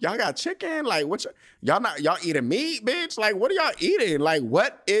 Y'all got chicken? Like, y'all eating meat, bitch? Like, what are y'all eating? Like,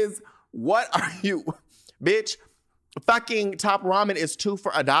 what are you? Bitch, fucking Top Ramen is 2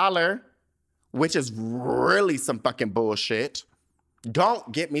 for $1, which is really some fucking bullshit.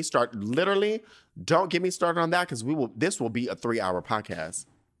 Don't get me started. Literally, don't get me started on that because this will be a 3-hour podcast.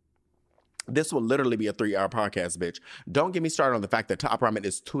 This will literally be a 3-hour podcast, bitch. Don't get me started on the fact that Top Ramen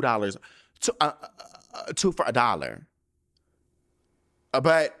is $2 for $1.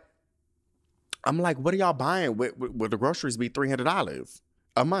 But I'm like, what are y'all buying? Would the groceries be $300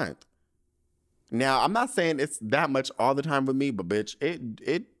 a month? Now, I'm not saying it's that much all the time with me, but bitch,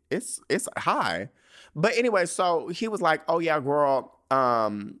 it's high. But anyway, so he was like, oh yeah, girl,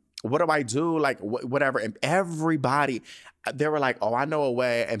 what do I do? Like, whatever. And everybody, they were like, oh, I know a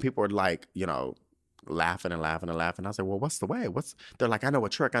way. And people were like, you know, laughing and laughing and laughing. I said, well, what's the way? They're like, I know a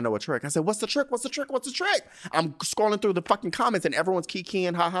trick. I said, what's the trick? I'm scrolling through the fucking comments and everyone's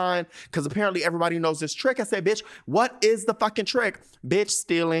keying, ha-haing, because apparently everybody knows this trick. I said, bitch, what is the fucking trick? Bitch,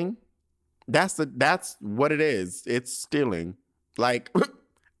 stealing. That's what it is. It's stealing. Like,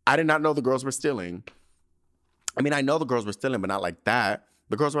 I did not know the girls were stealing. I mean, I know the girls were stealing, but not like that.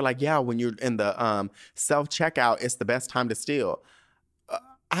 The girls were like, yeah, when you're in the self-checkout, it's the best time to steal.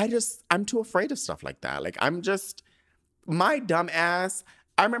 I'm too afraid of stuff like that. Like, my dumb ass.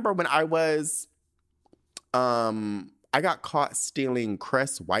 I remember when I was, I got caught stealing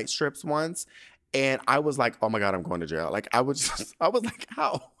Crest white strips once. And I was like, oh my God, I'm going to jail. Like, I was like,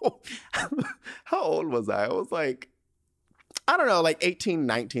 how old was I? I was like, I don't know, like 18,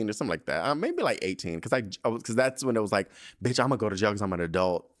 19 or something like that. Maybe like 18, because that's when it was like, bitch, I'm going to go to jail because I'm an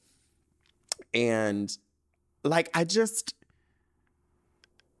adult. And like, I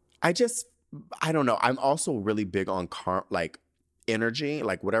don't know. I'm also really big on like energy.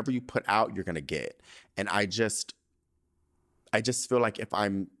 Like whatever you put out, you're going to get. And I just feel like if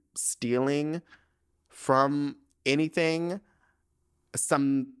I'm stealing from anything,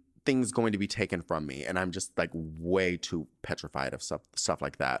 something's going to be taken from me. And I'm just like way too petrified of stuff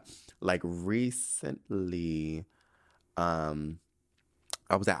like that. Like recently, I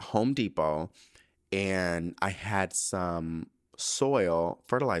was at Home Depot and I had some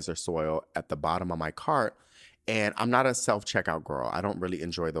fertilizer soil at the bottom of my cart. And I'm not a self-checkout girl. I don't really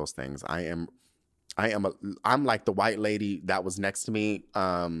enjoy those things. I'm like the white lady that was next to me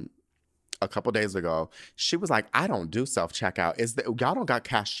a couple days ago. She was like, I don't do self-checkout. Y'all don't got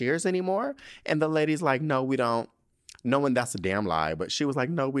cashiers anymore? And the lady's like, no, we don't. Knowing that's a damn lie. But she was like,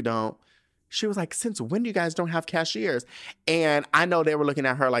 no, we don't. She was like, since when do you guys don't have cashiers? And I know they were looking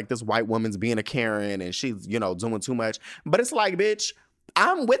at her like this white woman's being a Karen and she's, doing too much. But it's like, bitch,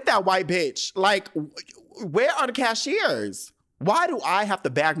 I'm with that white bitch. Like, where are the cashiers? Why do I have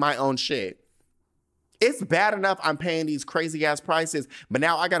to bag my own shit? It's bad enough I'm paying these crazy ass prices, but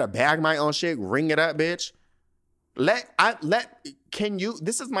now I gotta bag my own shit, ring it up, bitch. This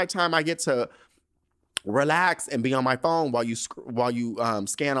is my time I get to relax and be on my phone while you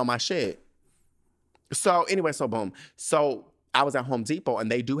scan on my shit. So anyway, so boom. So I was at Home Depot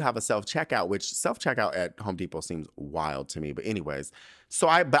and they do have a self-checkout, which self-checkout at Home Depot seems wild to me. But anyways,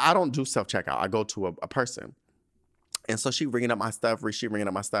 but I don't do self-checkout. I go to a person. And so she ringing up my stuff,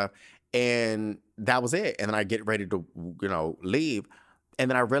 and that was it. And then I get ready to, leave. And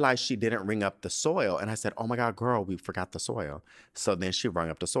then I realized she didn't ring up the soil. And I said, oh my God, girl, we forgot the soil. So then she rung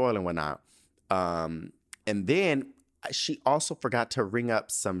up the soil and whatnot. And then she also forgot to ring up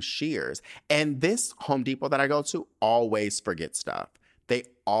some shears. And this Home Depot that I go to always forgets stuff.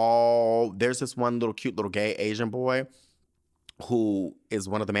 There's this one cute little gay Asian boy who is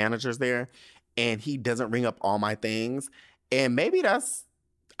one of the managers there. And he doesn't ring up all my things. And maybe I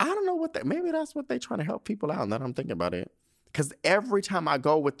don't know maybe that's what they're trying to help people out. Now that I'm thinking about it. Because every time I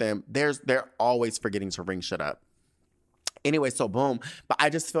go with them, they're always forgetting to ring shit up. Anyway, so boom. But I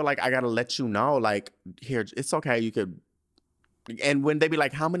just feel like I got to let you know, like, here, it's okay. You could. And when they be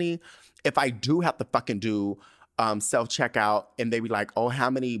like, how many, if I do have to fucking do self-checkout and they be like, oh, how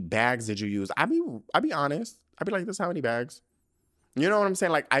many bags did you use? I be honest. I be like, this how many bags? You know what I'm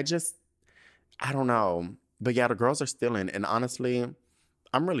saying? Like, I don't know. But yeah, the girls are stealing. And honestly,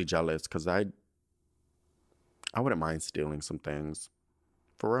 I'm really jealous because I wouldn't mind stealing some things.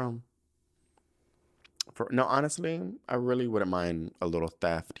 For real. No, honestly, I really wouldn't mind a little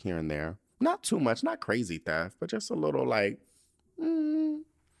theft here and there. Not too much, not crazy theft, but just a little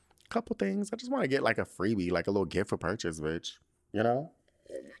couple things. I just want to get like a freebie, like a little gift for purchase, bitch. You know?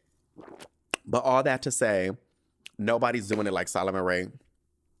 But all that to say, nobody's doing it like Solomon Ray.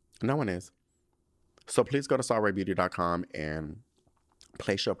 No one is. So please go to SolRayBeauty.com and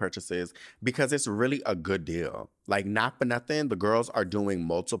place your purchases because it's really a good deal. Like, not for nothing, the girls are doing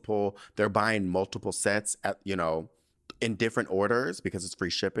they're buying multiple sets at, in different orders because it's free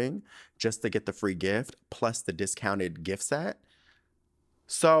shipping just to get the free gift plus the discounted gift set.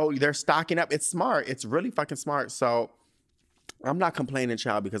 So they're stocking up. It's smart. It's really fucking smart. So I'm not complaining,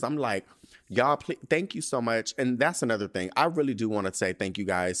 child, because I'm like, y'all, please, thank you so much. And that's another thing. I really do want to say thank you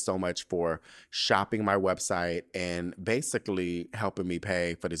guys so much for shopping my website and basically helping me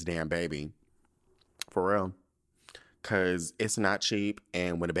pay for this damn baby. For real. Because it's not cheap.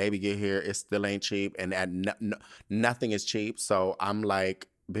 And when the baby get here, it still ain't cheap. And nothing is cheap. So I'm like,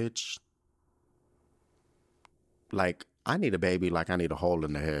 bitch, like, I need a baby like I need a hole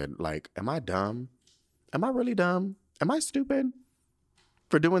in the head. Like, am I dumb? Am I really dumb? Am I stupid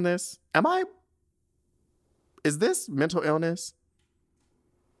for doing this? Is this mental illness?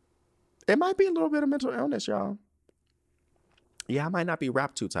 It might be a little bit of mental illness, y'all. Yeah, I might not be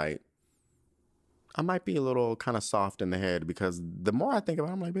wrapped too tight. I might be a little kind of soft in the head because the more I think about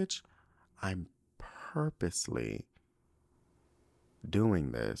it, I'm like, bitch, I'm purposely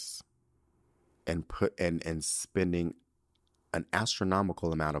doing this and spending an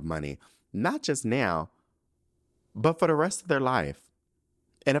astronomical amount of money, not just now, but for the rest of their life.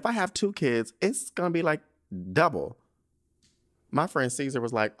 And if I have 2 kids, it's going to be like double. My friend Caesar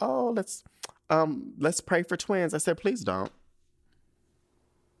was like, oh, let's pray for twins. I said, please don't.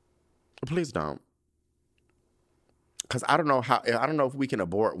 Please don't. Because I don't know if we can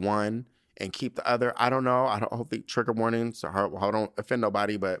abort one and keep the other. I don't know. I don't hope the trigger warnings, so I don't offend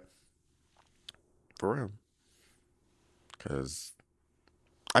nobody, but for real. Because,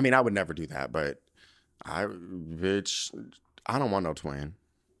 I mean, I would never do that, but I don't want no twin.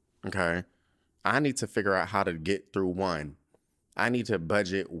 Okay? I need to figure out how to get through one. I need to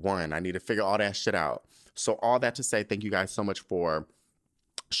budget one. I need to figure all that shit out. So all that to say, thank you guys so much for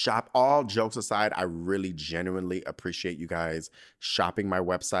shop. All jokes aside, I really genuinely appreciate you guys shopping my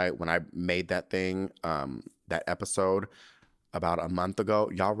website. When I made that thing, that episode about a month ago,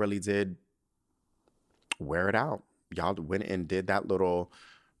 y'all really did wear it out. Y'all went and did that little,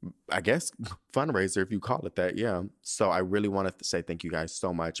 I guess, fundraiser, if you call it that. Yeah. So I really wanted to say thank you guys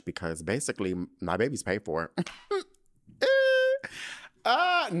so much because basically my baby's paid for.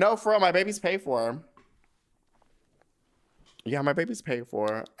 No, for real, my baby's paid for. Yeah, my baby's paid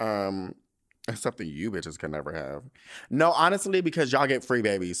for. It's something you bitches can never have. No, honestly, because y'all get free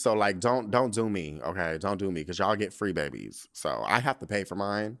babies. So like, don't do me, okay? Don't do me because y'all get free babies. So I have to pay for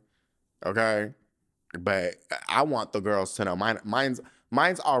mine, okay? But I want the girls to know mine's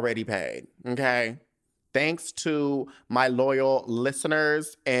already paid, okay? Thanks to my loyal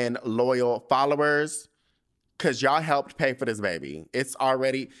listeners and loyal followers, because y'all helped pay for this baby.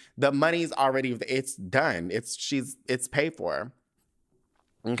 The money's already, it's done. It's paid for.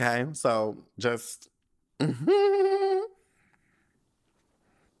 Okay, so just, they're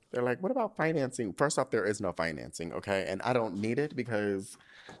like, what about financing? First off, there is no financing, okay? And I don't need it because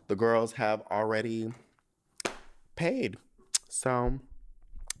the girls have already paid. So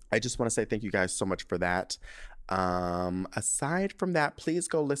I just want to say thank you guys so much for that. Aside from that, please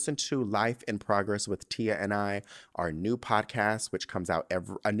go listen to Life in Progress with Tia and I, our new podcast, which comes out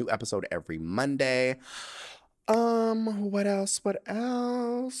a new episode every Monday. What else?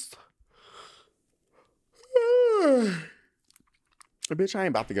 Bitch, I ain't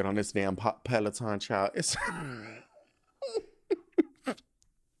about to get on this damn Peloton, child. Bitch,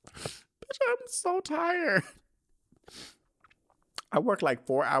 I'm so tired. I worked like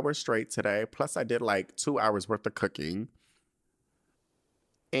 4 hours straight today. Plus I did like 2 hours worth of cooking.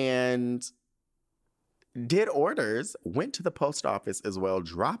 And did orders. Went to the post office as well.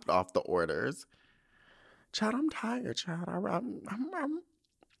 Dropped off the orders. Child, I'm tired, child.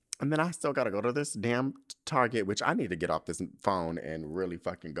 And then I still got to go to this damn Target, which I need to get off this phone and really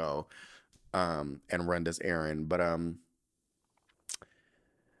fucking go and run this errand. But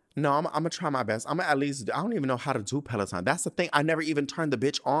no, I'm going to try my best. I'm going to at least, I don't even know how to do Peloton. That's the thing. I never even turned the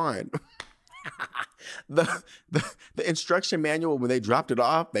bitch on. the instruction manual, when they dropped it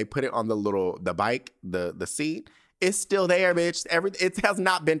off, they put it on the bike, the seat. It's still there, bitch. It has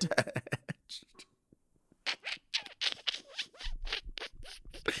not been touched.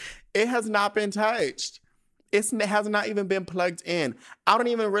 It has not been touched. It has not even been plugged in. I don't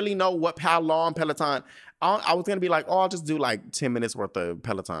even really know how long Peloton. I was going to be like, I'll just do like 10 minutes worth of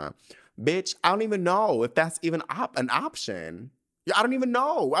Peloton. Bitch, I don't even know if that's even an option. I don't even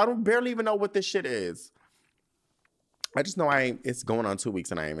know. I don't barely even know what this shit is. I just know it's going on 2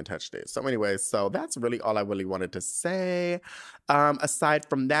 weeks and I ain't even touched it. So anyway, so that's really all I really wanted to say. Aside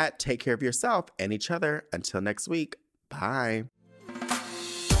from that, take care of yourself and each other. Until next week. Bye.